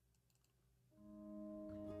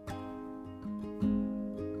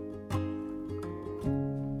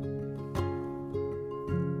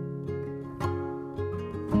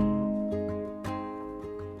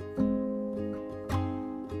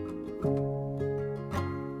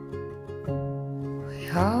 We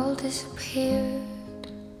all disappeared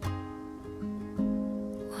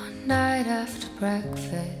one night after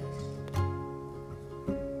breakfast.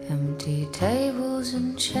 Empty tables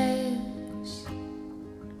and chairs,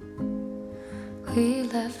 we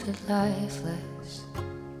left it lifeless.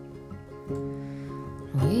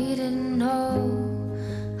 We didn't know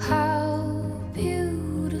how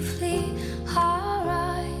beautifully our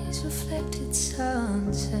eyes reflected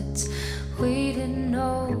sunsets. We didn't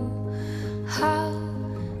know how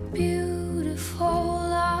beautiful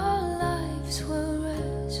our lives were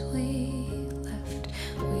as we left.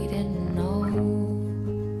 We didn't know.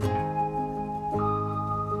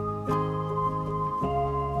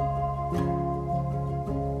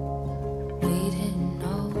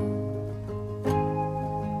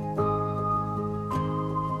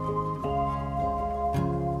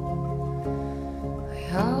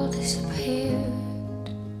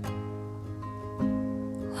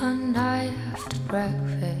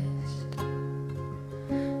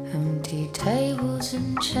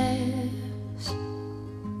 and chairs.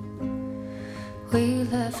 We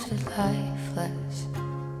left it lifeless.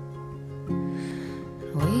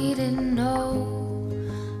 We didn't know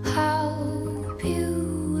how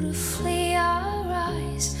beautifully our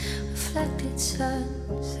eyes reflected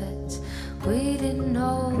sunsets. We didn't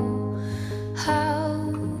know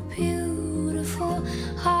how beautiful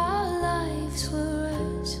our lives were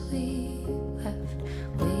as we left.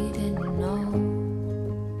 We didn't know.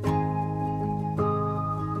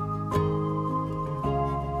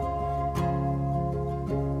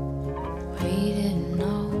 We didn't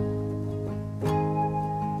know.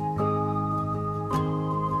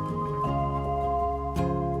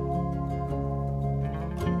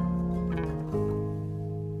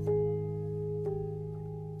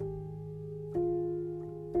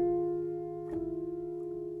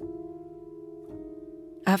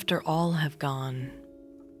 After all have gone,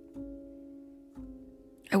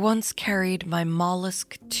 I once carried my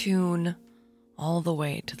mollusk tune all the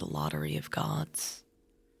way to the lottery of gods.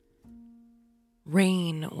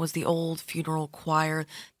 Rain was the old funeral choir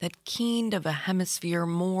that keened of a hemisphere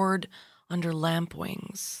moored under lamp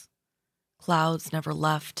wings. Clouds never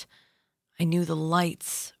left. I knew the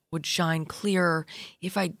lights would shine clearer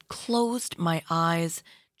if I closed my eyes,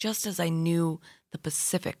 just as I knew the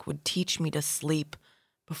Pacific would teach me to sleep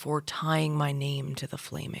before tying my name to the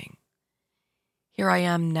flaming. Here I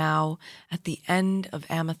am now at the end of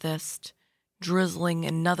Amethyst, drizzling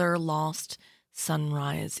another lost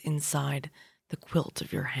sunrise inside the quilt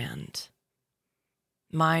of your hand.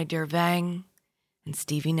 My dear Vang and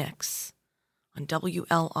Stevie Nicks on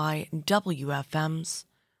WLIWFM's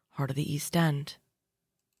Heart of the East End.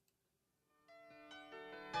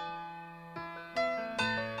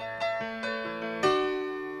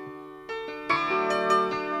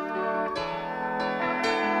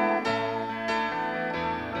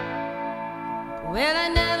 Well, I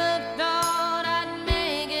never thought I'd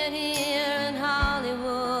make it here in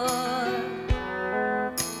Hollywood.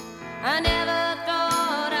 I never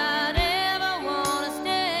thought I'd ever want to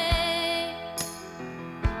stay.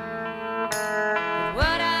 But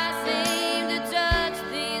what I seem to touch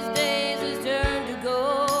these days has turned to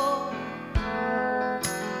gold.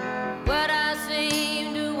 What I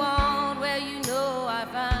seem to want, well, you know I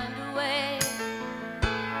find a way.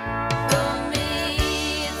 For me,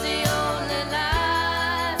 it's the only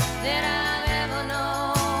life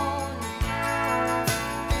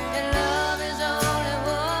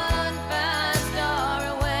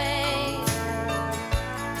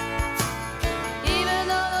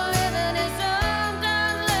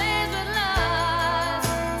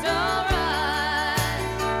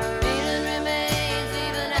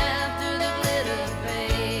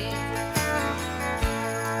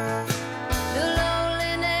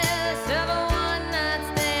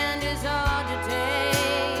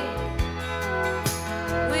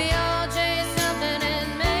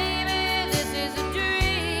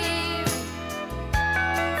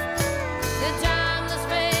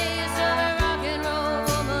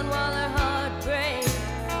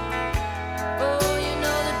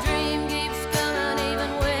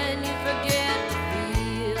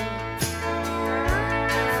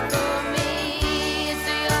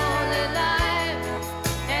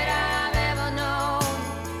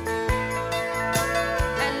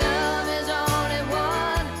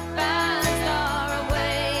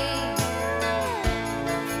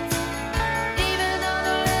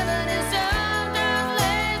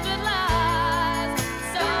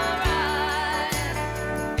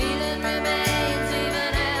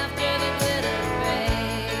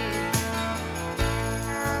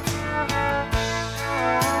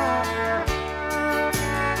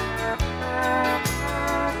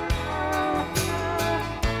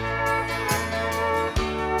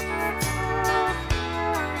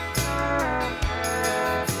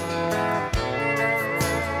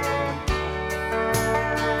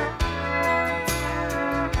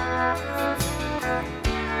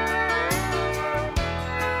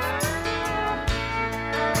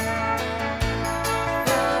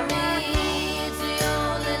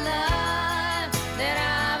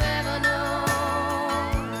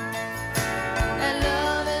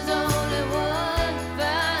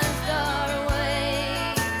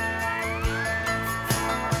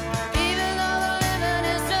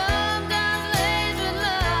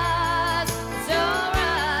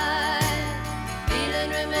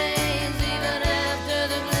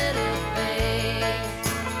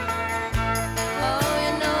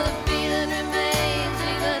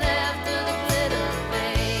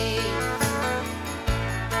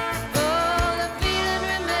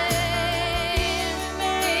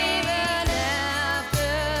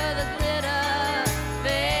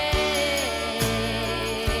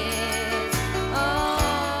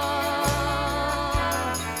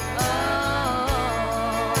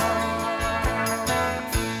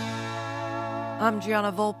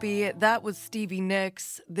Gianna Volpe. That was Stevie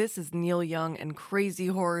Nicks. This is Neil Young and Crazy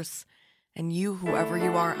Horse. And you, whoever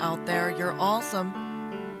you are out there, you're awesome.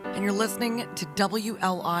 And you're listening to WLIWFM,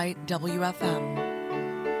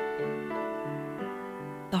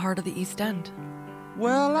 the heart of the East End.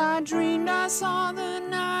 Well, I dreamed I saw the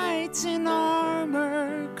knights in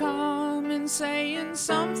armor coming, saying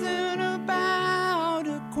something about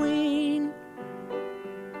a queen.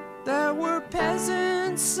 There were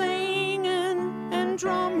peasants singing and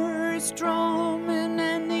drummers drumming,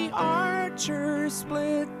 and the archers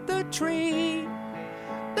split the tree.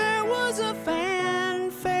 There was a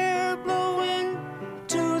fanfare blowing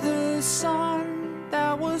to the sun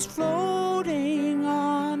that was floating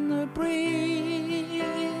on the breeze.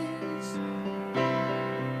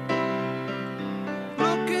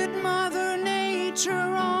 Look at Mother Nature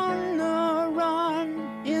on the run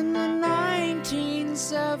in the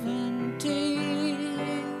 1970s.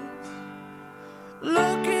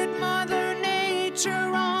 Look at Mother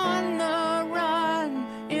Nature on the run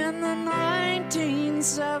in the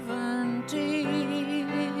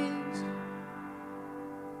 1970s.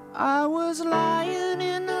 I was lying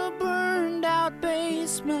in a burned out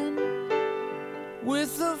basement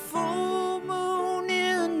with the full moon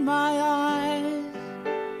in my eyes.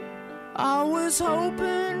 I was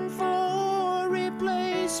hoping for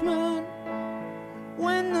replacement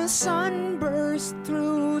when the sun burst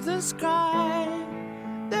through the sky.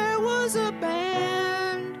 There was a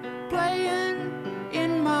band playing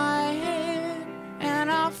in my head,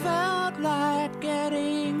 and I felt like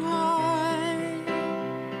getting high.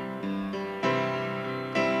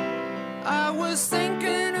 I was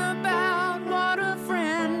thinking about what a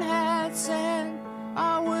friend had said.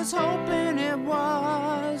 I was hoping it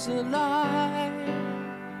was a lie.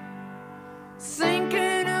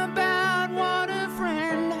 Thinking about what a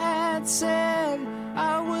friend had said.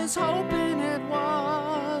 I was hoping it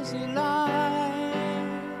was a lie.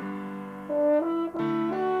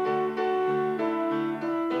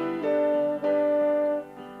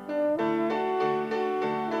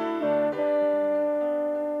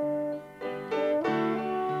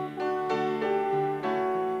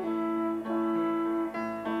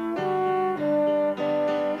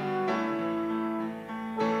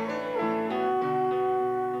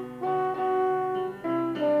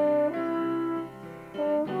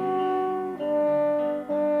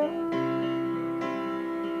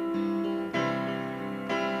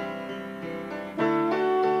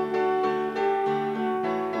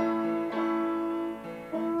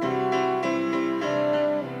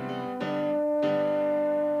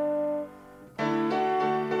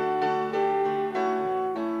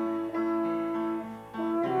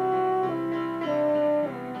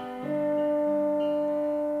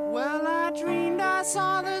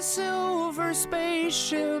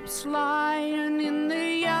 Spaceships lying in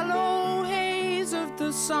the yellow haze of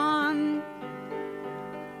the sun.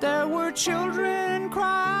 There were children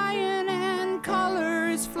crying and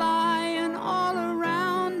colors flying all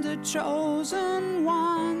around the chosen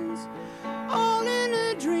ones. All in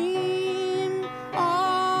a dream,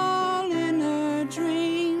 all in a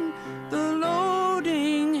dream. The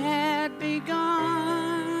loading had begun.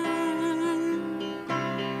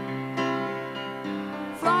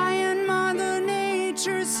 Flying Mother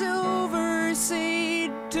Nature's silver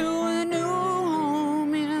seed to a new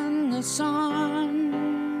home in the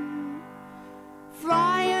sun.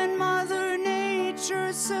 Flying Mother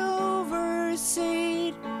Nature's silver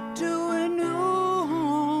seed to a new home.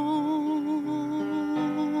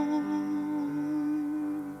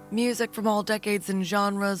 Music from all decades and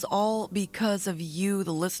genres, all because of you,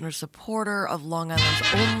 the listener supporter of Long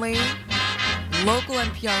Island's only local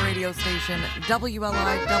NPR radio station,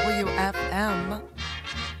 WLIWFM.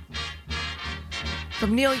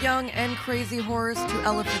 From Neil Young and Crazy Horse to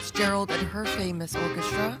Ella Fitzgerald and her famous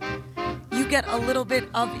orchestra, you get a little bit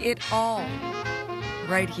of it all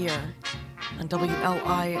right here on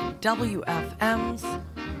WLIWFM's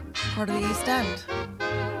Part of the East End.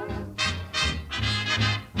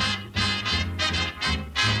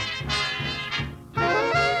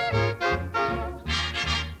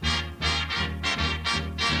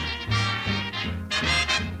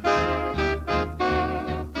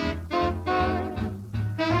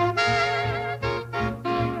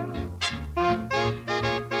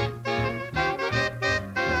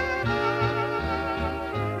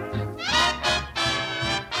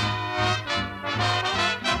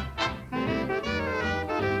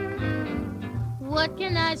 What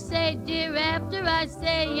can I say, dear, after I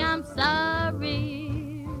say I'm sorry?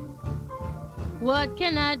 What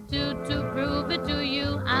can I do to prove it to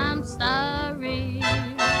you? I'm sorry.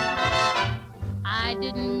 I I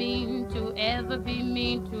didn't mean to ever be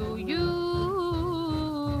mean to you.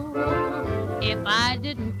 If I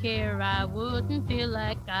didn't care, I wouldn't feel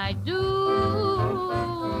like I do.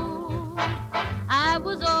 I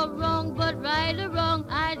was all wrong, but right or wrong,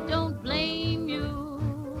 I don't blame you.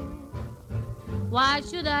 Why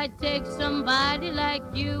should I take somebody like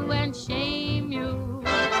you and shame you?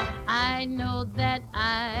 I know that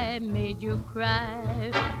I made you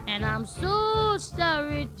cry, and I'm so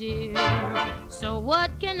sorry, dear. So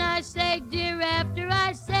what can I say, dear, after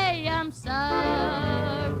I say I'm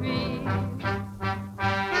sorry?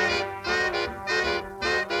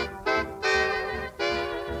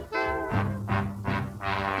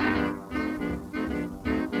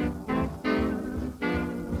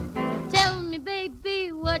 Tell me,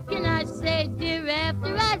 baby, what can I say, dear,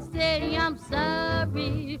 after I say I'm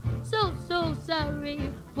sorry? So sorry.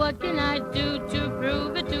 What can I do to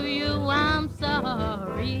prove it to you? I'm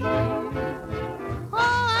sorry. Oh,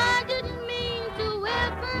 I didn't mean to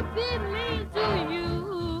ever be mean to you.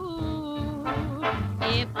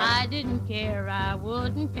 If I didn't care, I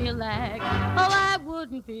wouldn't feel like, I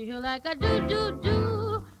wouldn't feel like I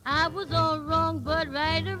do. I was all wrong, but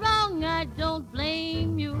right or wrong, I don't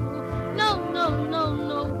blame you. No.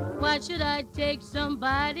 Why should I take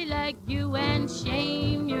somebody like you and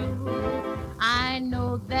shame you? I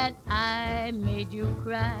know that I made you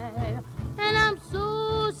cry, and I'm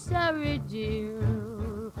so sorry,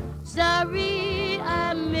 dear. Sorry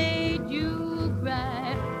I made you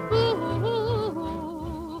cry.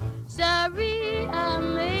 Ooh, sorry I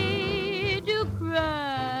made you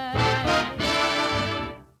cry.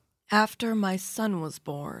 After my son was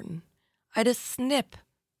born, I'd a snip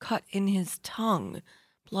cut in his tongue,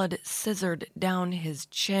 blood scissored down his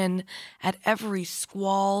chin. At every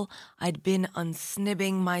squall, I'd been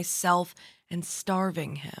unsnibbing myself and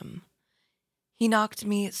starving him. He knocked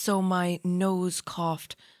me so my nose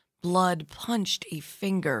coughed. Blood punched a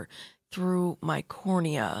finger through my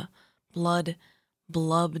cornea. Blood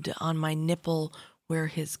blubbed on my nipple where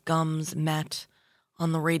his gums met.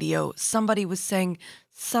 On the radio, somebody was saying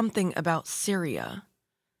something about Syria.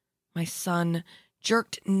 My son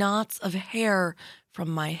jerked knots of hair from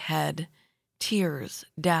my head. Tears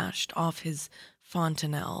dashed off his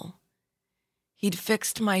fontanelle. He'd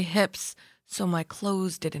fixed my hips so my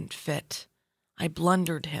clothes didn't fit. I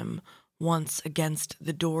blundered him once against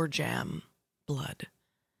the door jamb. Blood.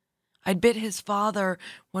 I'd bit his father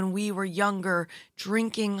when we were younger,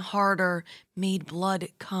 drinking harder, made blood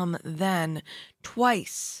come then.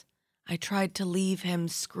 Twice I tried to leave him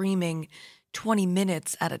screaming 20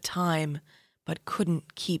 minutes at a time, but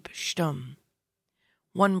couldn't keep stum.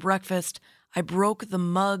 One breakfast, I broke the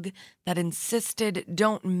mug that insisted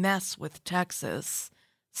don't mess with Texas,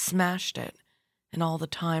 smashed it, and all the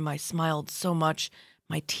time I smiled so much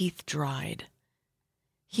my teeth dried.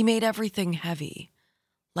 He made everything heavy,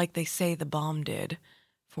 like they say the bomb did,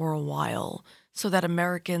 for a while, so that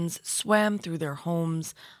Americans swam through their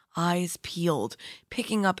homes, eyes peeled,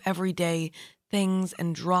 picking up everyday things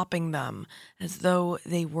and dropping them as though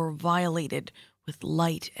they were violated with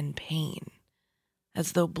light and pain,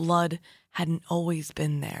 as though blood hadn't always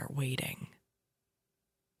been there waiting.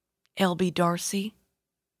 L.B. Darcy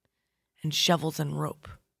and Shovels and Rope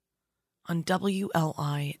on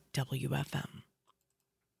WLIWFM.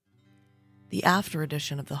 The after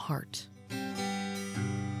edition of The Heart.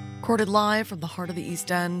 Recorded live from the heart of the East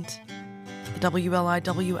End, the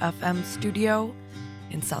WLIWFM studio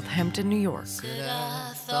in Southampton, New York. Said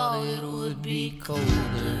I thought it would be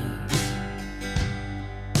colder.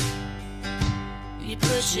 You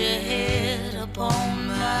put your head upon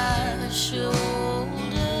my shoulder.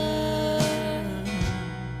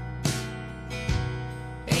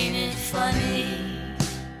 Ain't it funny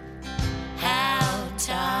how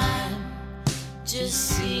time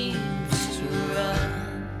just seems to run?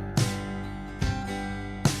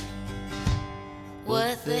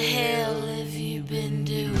 What the hell have you been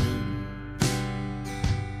doing?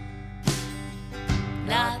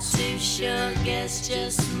 Not too sure, guess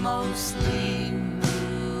just mostly moving.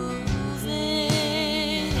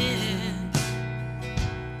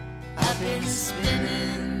 I've been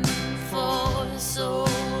spinning for so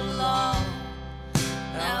long,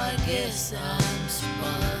 now I guess I'm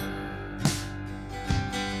spun.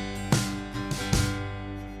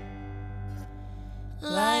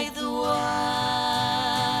 Like the widest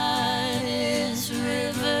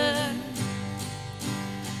river,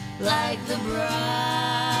 like the brightest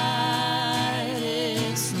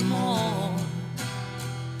morn.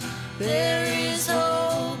 There is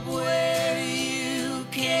hope where you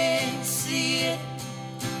can't see it.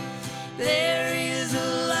 There is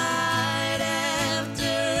a light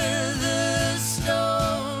after the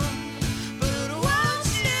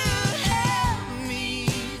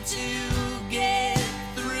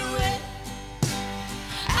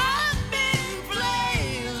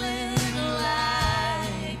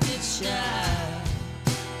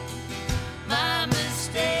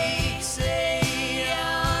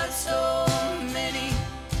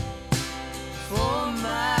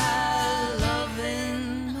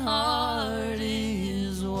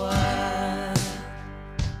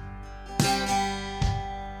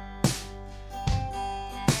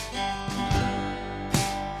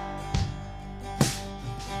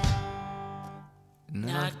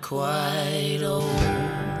quite old,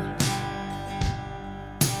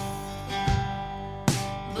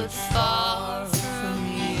 but far from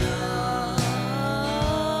young.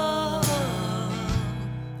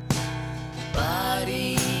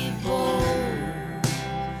 Body bold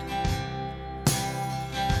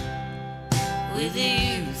with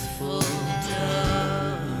youthful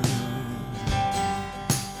dove,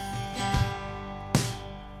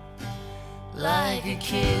 like a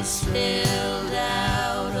kiss filled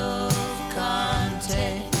out of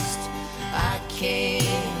context. I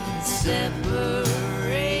can't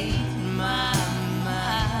separate my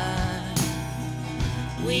mind.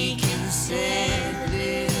 We can set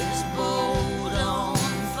this boat on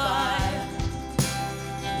fire.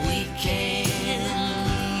 We can't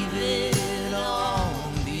leave it all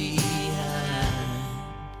behind.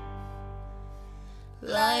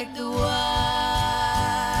 Like the widest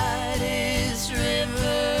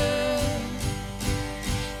river,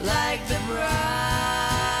 like the brightest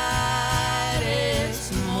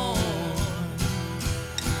morn.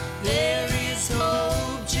 There is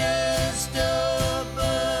hope just up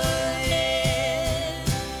ahead.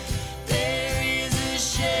 There is a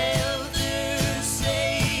shelter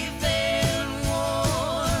safe and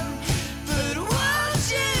warm. But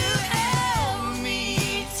won't you help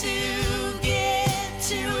me to get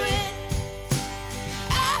to it?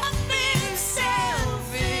 I've been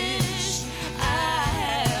selfish, I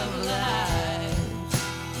have lied.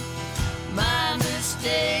 My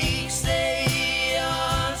mistakes, they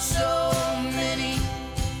are so many.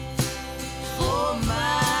 For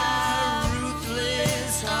my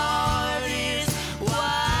ruthless heart is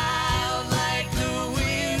wild, like the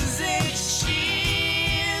winds that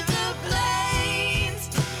shear the plains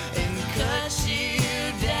and cut you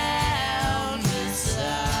down to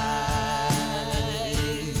size.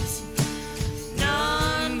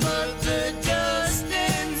 None but the dust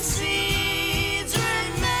and seeds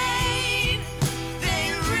remain. They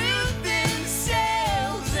root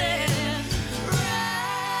themselves and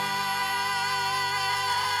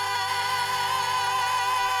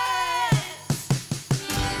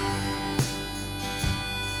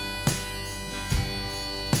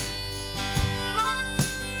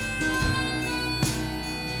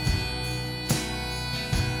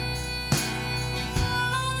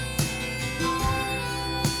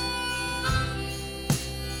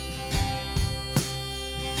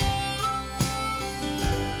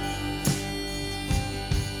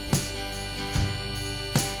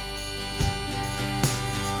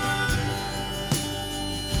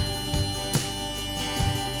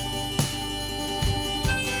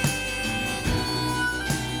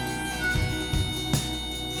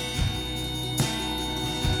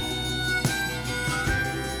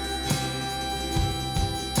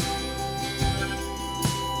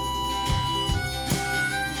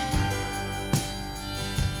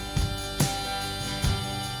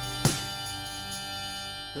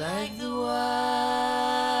like the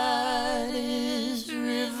widest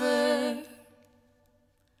river,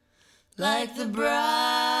 like the brightest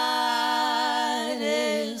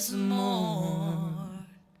morn.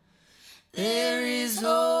 There is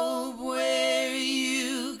hope where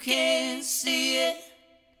you can't see it.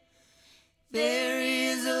 There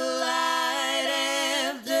is a light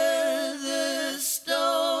after the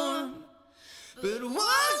storm. But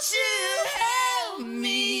won't you help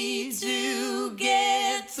me to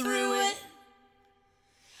get through it?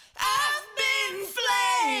 I've been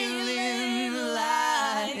flailing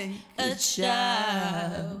like a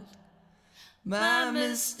child. My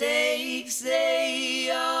mistakes, they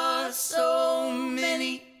are so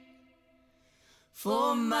many.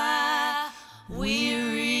 For my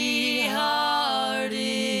weary heart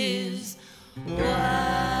is wild.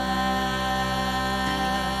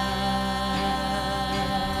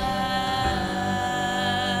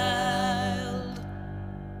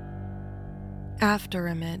 After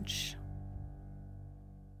image.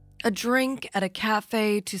 A drink at a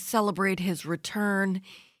cafe to celebrate his return.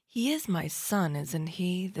 He is my son, isn't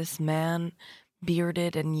he, this man,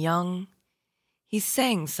 bearded and young? He's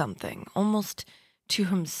saying something, almost to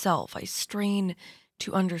himself. I strain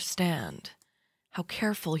to understand how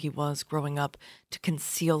careful he was growing up to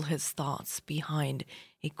conceal his thoughts behind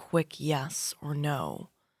a quick yes or no.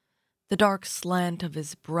 The dark slant of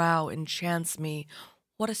his brow enchants me.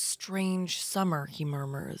 What a strange summer, he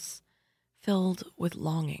murmurs, filled with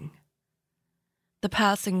longing. The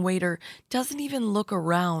passing waiter doesn't even look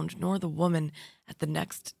around, nor the woman at the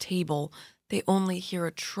next table. They only hear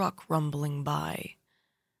a truck rumbling by.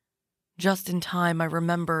 Just in time, I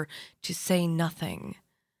remember to say nothing.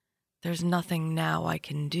 There's nothing now I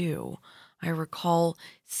can do. I recall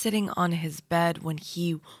sitting on his bed when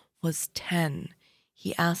he was 10,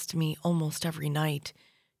 he asked me almost every night,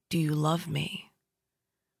 "Do you love me?"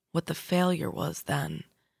 What the failure was then,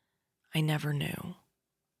 I never knew.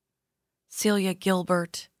 Celia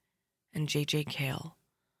Gilbert and J.J. Cale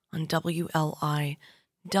on WLI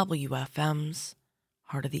WFM's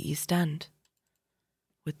Heart of the East End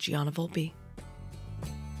with Gianna Volpe.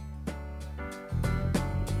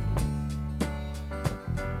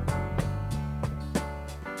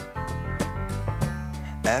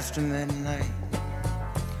 After midnight,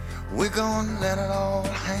 we're gonna let it all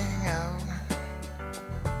hang out.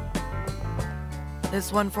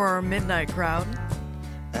 This one for our midnight crowd.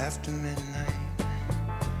 After midnight,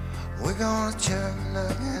 we're gonna chug,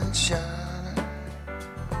 look, and shine.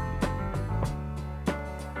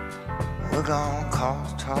 We're gonna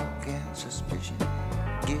cause talk and suspicion,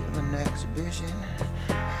 give an exhibition,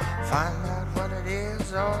 find out what it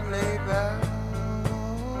is all about.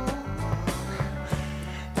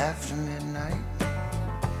 After midnight,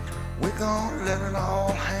 we're gonna let it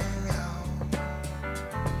all hang out.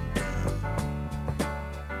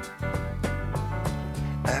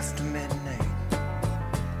 After midnight,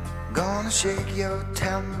 gonna shake your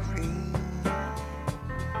tambourine.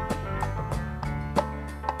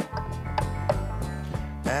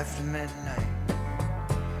 After midnight,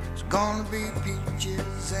 it's gonna be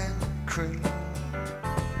peaches and cream.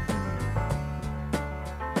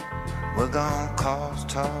 We're gonna cause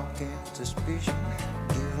talk and suspicion,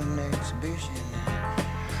 give an exhibition,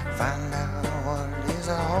 find out what it is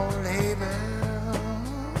all about.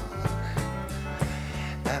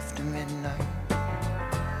 After midnight,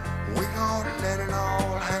 we're gonna let it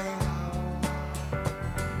all hang out.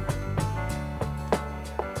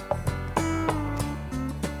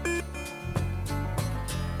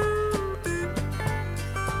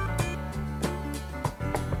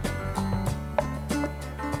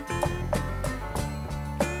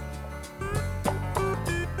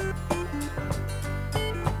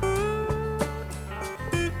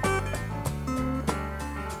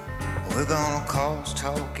 We're gonna cause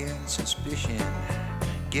talk and suspicion,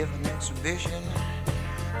 give an exhibition,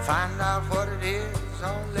 find out what it is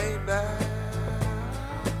all laid back.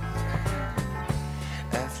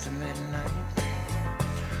 After midnight,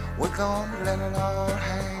 we're gonna let it all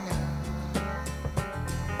hang out.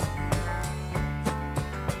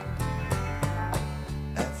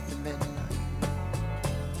 After midnight,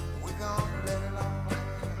 we're gonna let it all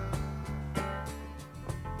hang out.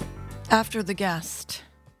 After the guest,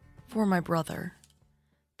 for my brother.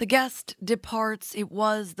 The guest departs. It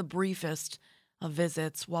was the briefest of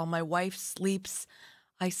visits. While my wife sleeps,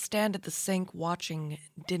 I stand at the sink watching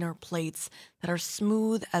dinner plates that are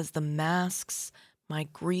smooth as the masks my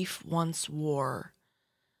grief once wore.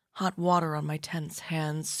 Hot water on my tense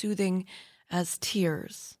hands, soothing as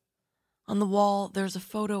tears. On the wall, there's a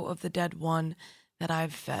photo of the dead one that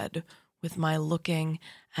I've fed, with my looking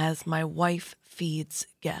as my wife feeds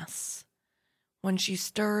guests. When she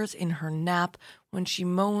stirs in her nap, when she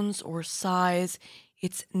moans or sighs,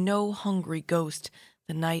 it's no hungry ghost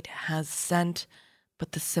the night has sent,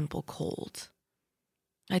 but the simple cold.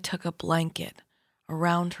 I tuck a blanket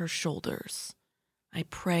around her shoulders. I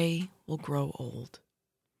pray we'll grow old.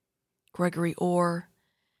 Gregory Orr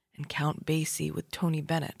and Count Basie with Tony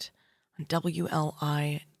Bennett on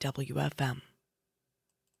WLI WFM.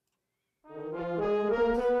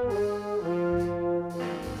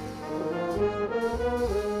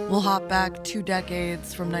 We'll hop back 2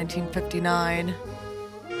 decades from 1959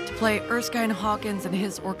 to play Erskine Hawkins and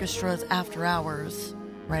his orchestra's After Hours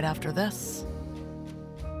right after this.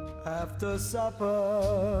 After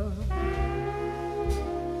supper,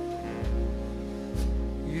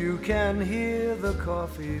 you can hear the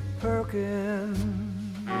coffee perking.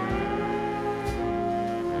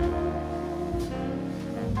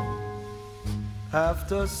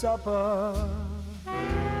 After supper,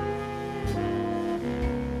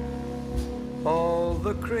 all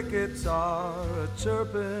the crickets are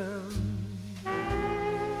a-chirping.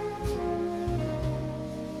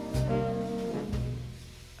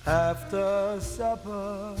 After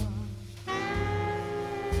supper,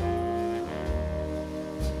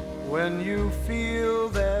 when you feel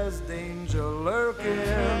there's danger lurking,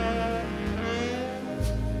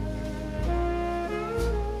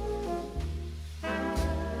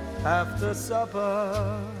 after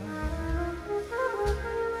supper,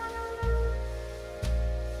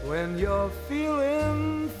 when you're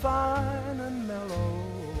feeling fine and mellow,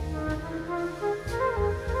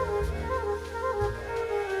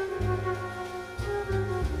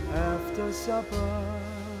 after supper,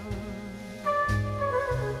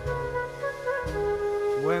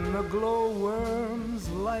 when the glowworms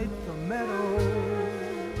light the meadow,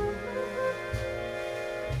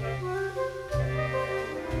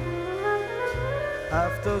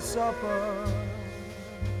 After supper,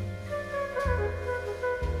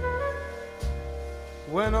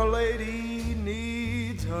 when a lady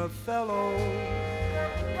needs her fellow,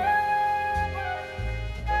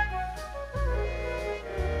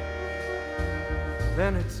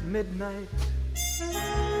 then it's midnight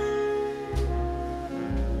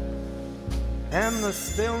and the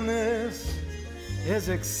stillness is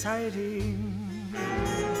exciting.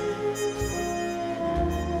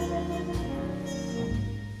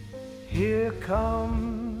 Here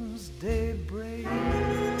comes daybreak,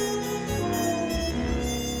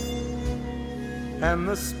 and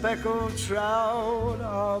the speckled trout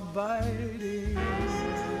are biting.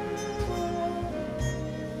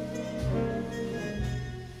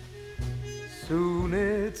 Soon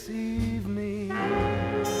it's evening,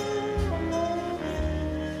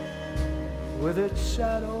 with its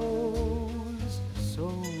shadows so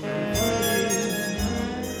inviting.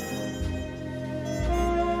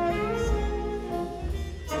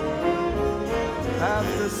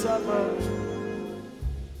 After supper,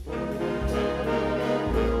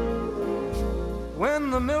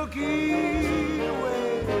 when the Milky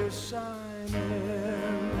Way is shining,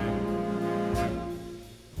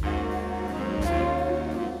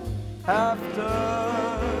 after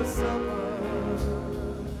supper,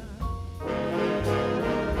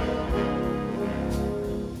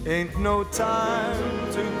 ain't no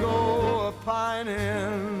time to go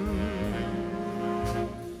a-pining.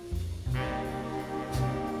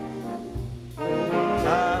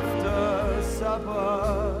 After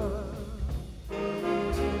supper,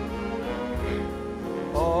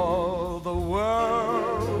 all the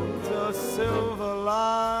world's a silver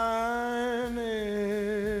lining.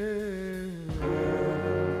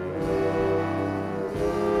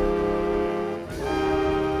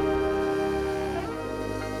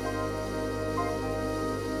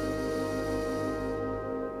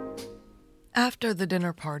 After the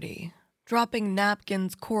dinner party, dropping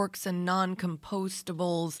napkins, corks, and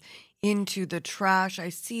non-compostables into the trash, I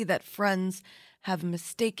see that friends have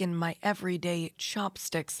mistaken my everyday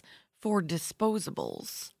chopsticks for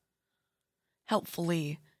disposables,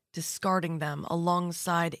 helpfully discarding them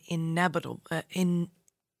alongside inedibles.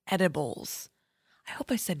 I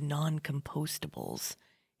hope I said non-compostables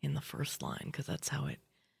in the first line, because that's how it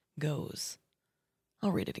goes.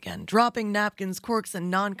 I'll read it again. Dropping napkins, corks, and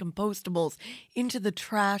non-compostables into the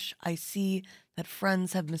trash, I see that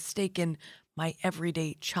friends have mistaken my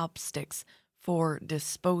everyday chopsticks for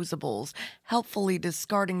disposables, helpfully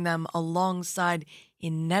discarding them alongside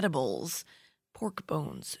inedibles, pork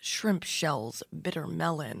bones, shrimp shells, bitter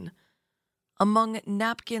melon. Among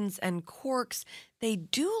napkins and corks, they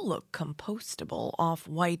do look compostable,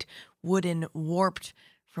 off-white, wooden, warped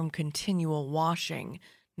from continual washing,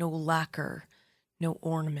 no lacquer, no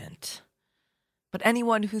ornament. But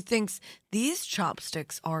anyone who thinks these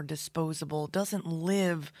chopsticks are disposable doesn't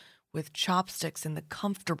live with chopsticks in the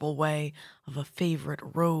comfortable way of a favorite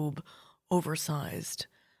robe, oversized,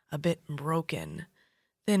 a bit broken.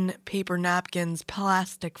 Thin paper napkins,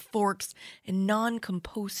 plastic forks, and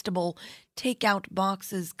non-compostable takeout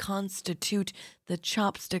boxes constitute the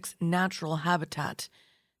chopstick's natural habitat.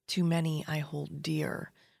 Too many I hold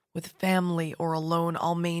dear. With family or alone,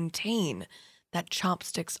 I'll maintain that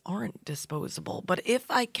chopsticks aren't disposable. But if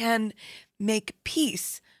I can make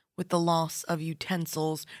peace with the loss of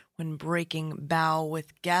utensils when breaking bow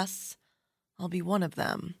with guests, I'll be one of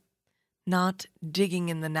them. Not digging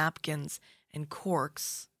in the napkins and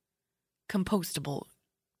corks. Compostable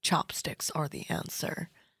chopsticks are the answer.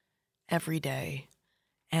 Everyday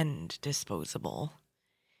and disposable.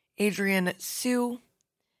 Adrian Sue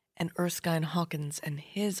and Erskine Hawkins and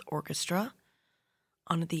his orchestra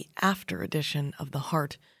on the after edition of the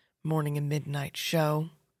Heart Morning and Midnight Show.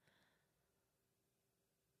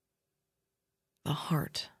 The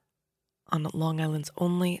Heart on Long Island's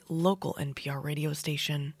only local NPR radio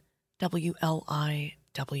station, WLIWFM.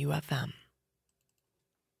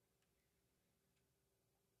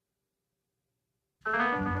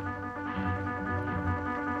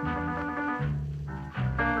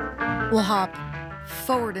 We'll hop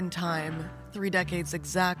forward in time 3 decades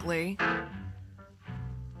exactly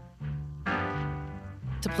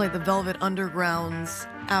to play the Velvet Underground's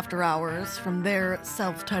After Hours from their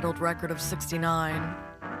self-titled record of 69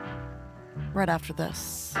 right after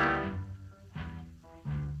this.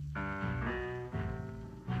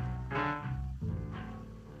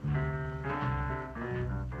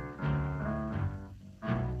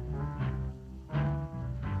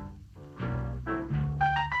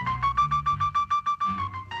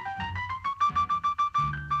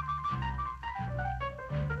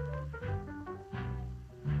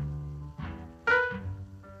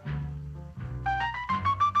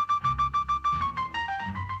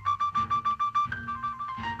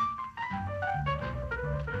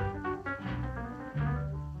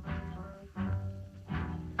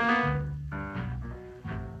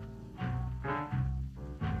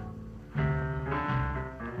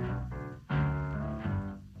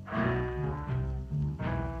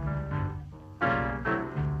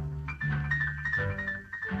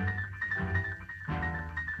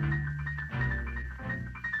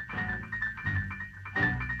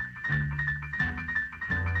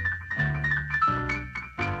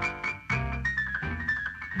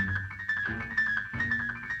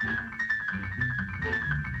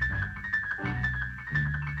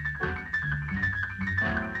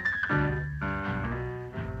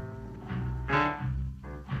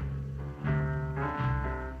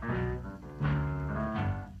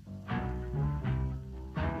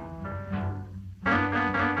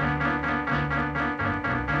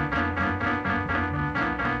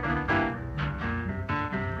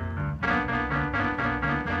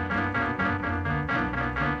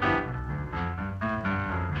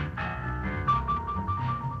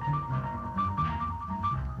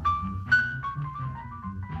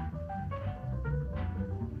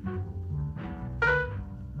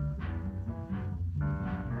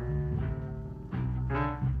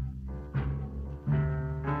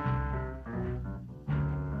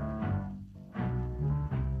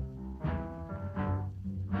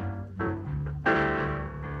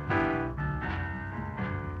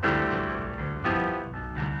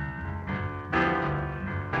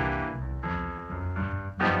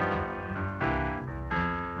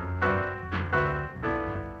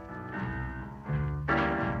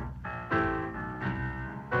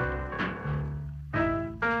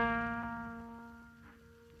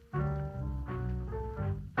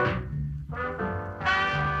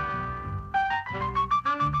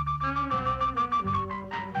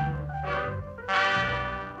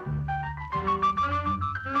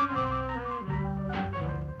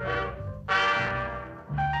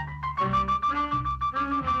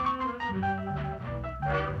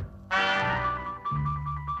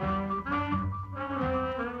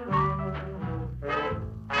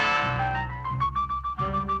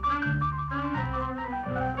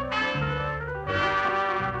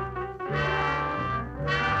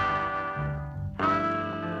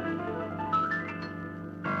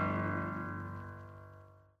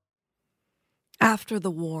 After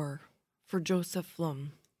the war, for Joseph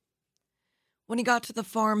Flum. When he got to the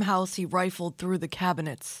farmhouse, he rifled through the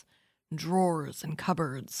cabinets, drawers, and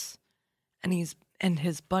cupboards, and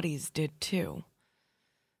his buddies did too.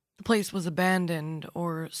 The place was abandoned,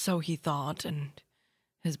 or so he thought, and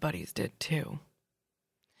his buddies did too.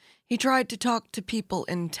 He tried to talk to people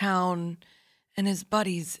in town, and his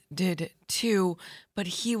buddies did too, but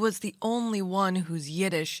he was the only one whose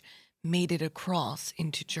Yiddish made it across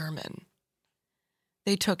into German.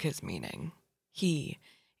 They took his meaning. He,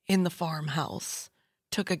 in the farmhouse,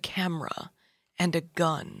 took a camera and a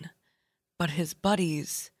gun, but his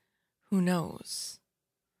buddies, who knows?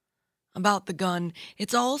 About the gun,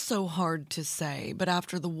 it's also hard to say, but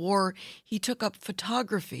after the war, he took up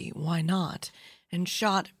photography, why not, and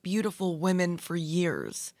shot beautiful women for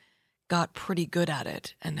years. Got pretty good at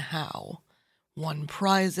it, and how. Won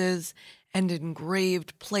prizes and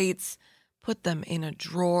engraved plates, put them in a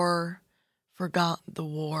drawer, forgot the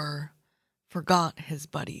war, forgot his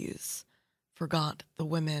buddies, forgot the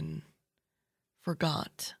women,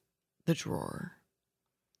 forgot the drawer.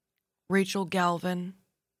 Rachel Galvin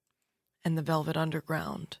and the Velvet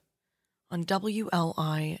Underground on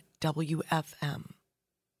WLI WFM.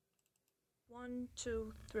 1,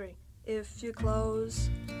 2, 3. If you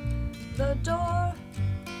close the door,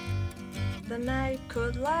 the night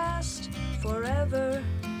could last forever.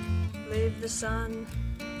 Leave the sun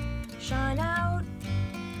shine out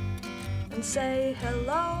and say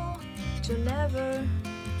hello to never.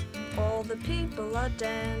 All the people are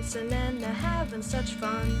dancing and they're having such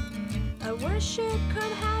fun. I wish it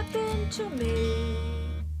could happen to me.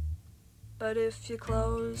 But if you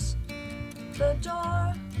close the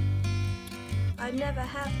door, I'd never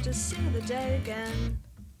have to see the day again.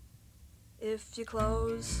 If you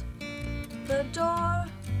close the door,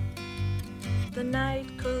 the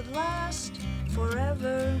night could last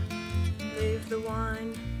forever. Leave the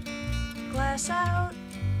wine glass out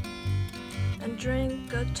and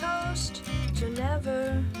drink a toast to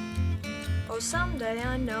never. Oh, someday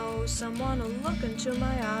I know someone will look into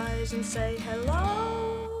my eyes and say,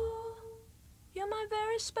 hello, you're my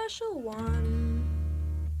very special one.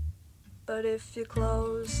 But if you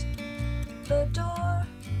close the door,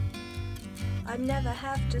 I'd never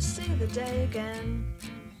have to see the day again.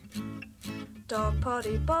 Dog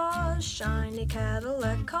party bars, shiny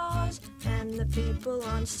Cadillac cars, and the people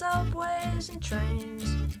on subways and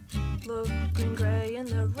trains, looking gray in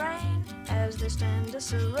the rain as they stand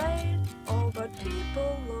disarrayed. Oh, but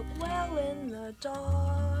people look well in the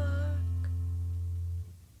dark.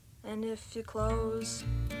 And if you close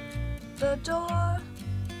the door,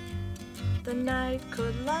 the night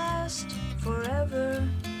could last forever.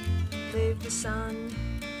 Leave the sun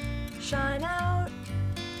shine out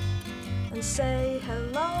and say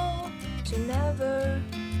hello to never.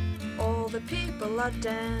 All the people are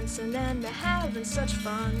dancing and they're having such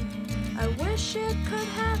fun. I wish it could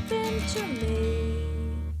happen to me.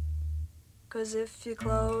 'Cause if you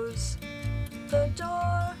close the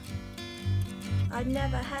door, I'd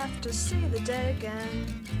never have to see the day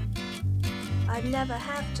again. I'd never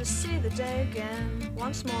have to see the day again.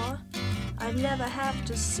 Once more, I'd never have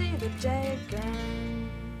to see the day again.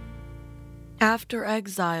 After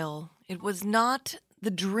exile, it was not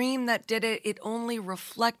the dream that did it. It only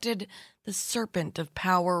reflected the serpent of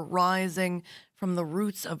power rising from the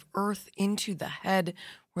roots of earth into the head,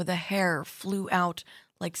 where the hair flew out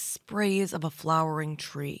like sprays of a flowering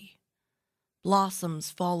tree. Blossoms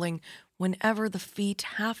falling whenever the feet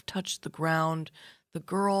half touched the ground, the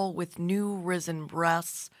girl with new risen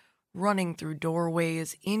breasts running through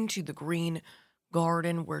doorways into the green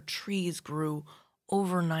garden where trees grew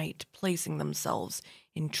overnight, placing themselves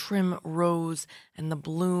in trim rows, and the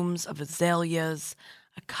blooms of azaleas,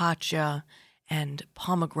 acacia, and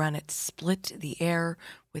pomegranate split the air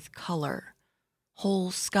with color.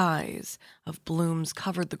 Whole skies of blooms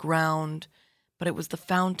covered the ground, but it was the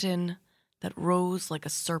fountain that rose like a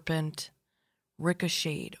serpent,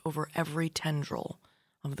 ricocheted over every tendril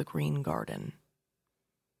of the green garden.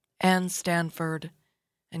 Ann Stanford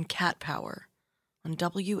and Cat Power on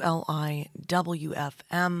WLI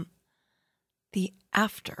WFM, the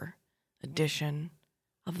after edition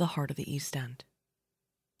of the Heart of the East End.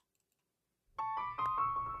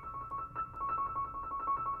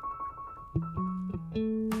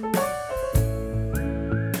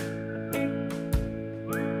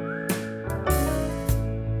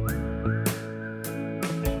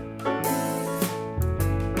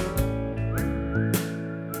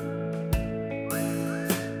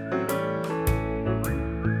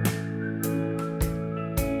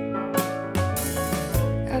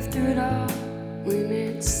 After it all, when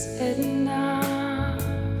it's heading down,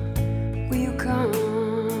 will you come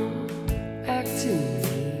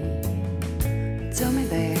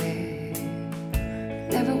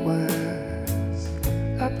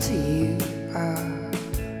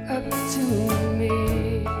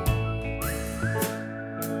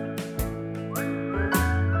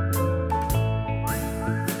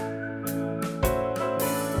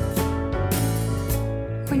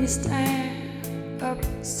stand up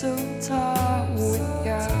so tall with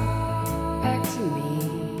your back to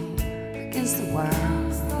me against the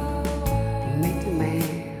world. You make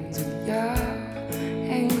demands with your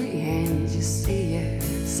angry hands. You see it,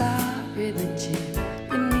 sorry that you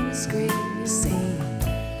didn't need to scream. You see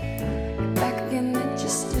you're back again, that you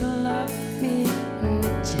still love me, and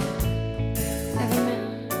that you never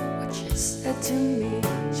meant what you said to me.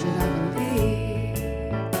 Should I believe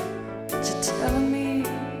what you're telling me?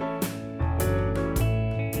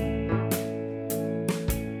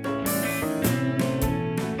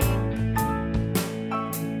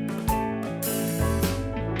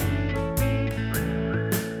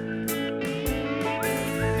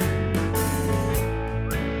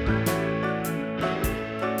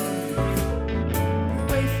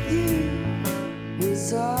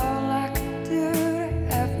 Was all I could do to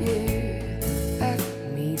have you back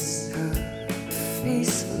with me so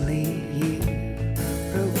peacefully. You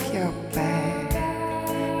broke your back,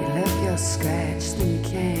 you left your scratch, then you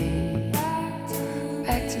came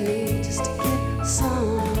back to me just to get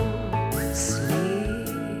some sleep.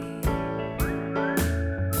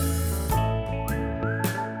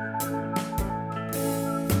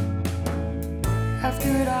 After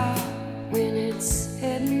it all, when it's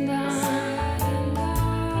said and done,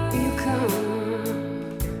 you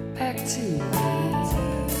come back to me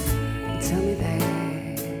and tell me that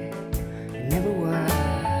it never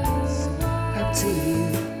was up to you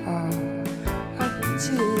or up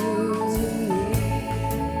to me.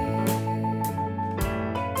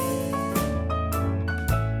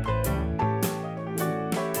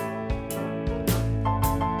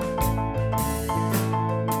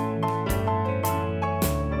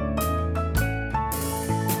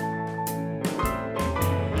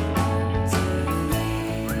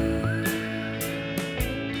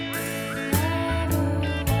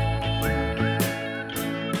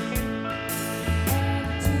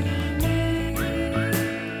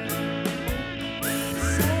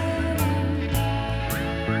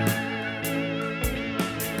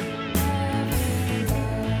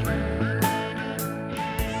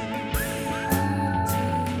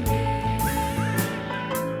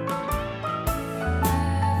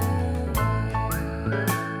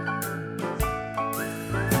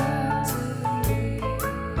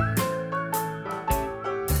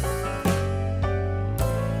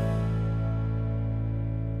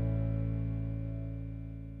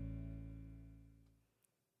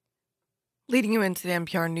 Leading you into the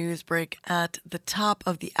NPR news break at the top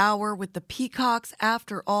of the hour with the Peacocks,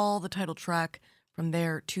 After All, the title track from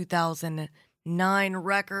their 2009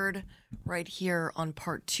 record, right here on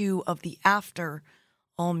part 2 of the After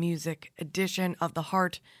All Music edition of the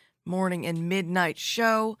Heart Morning and Midnight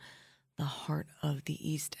Show, the heart of the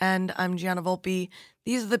East End. I'm Gianna Volpe.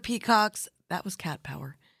 These are the Peacocks. That was Cat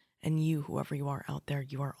Power. And you, whoever you are out there,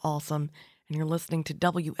 you are awesome. And you're listening to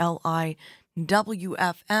WLIWFM.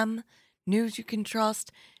 News you can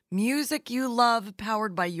trust, music you love,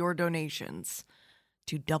 powered by your donations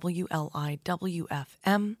to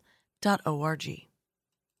WLIWFM.org.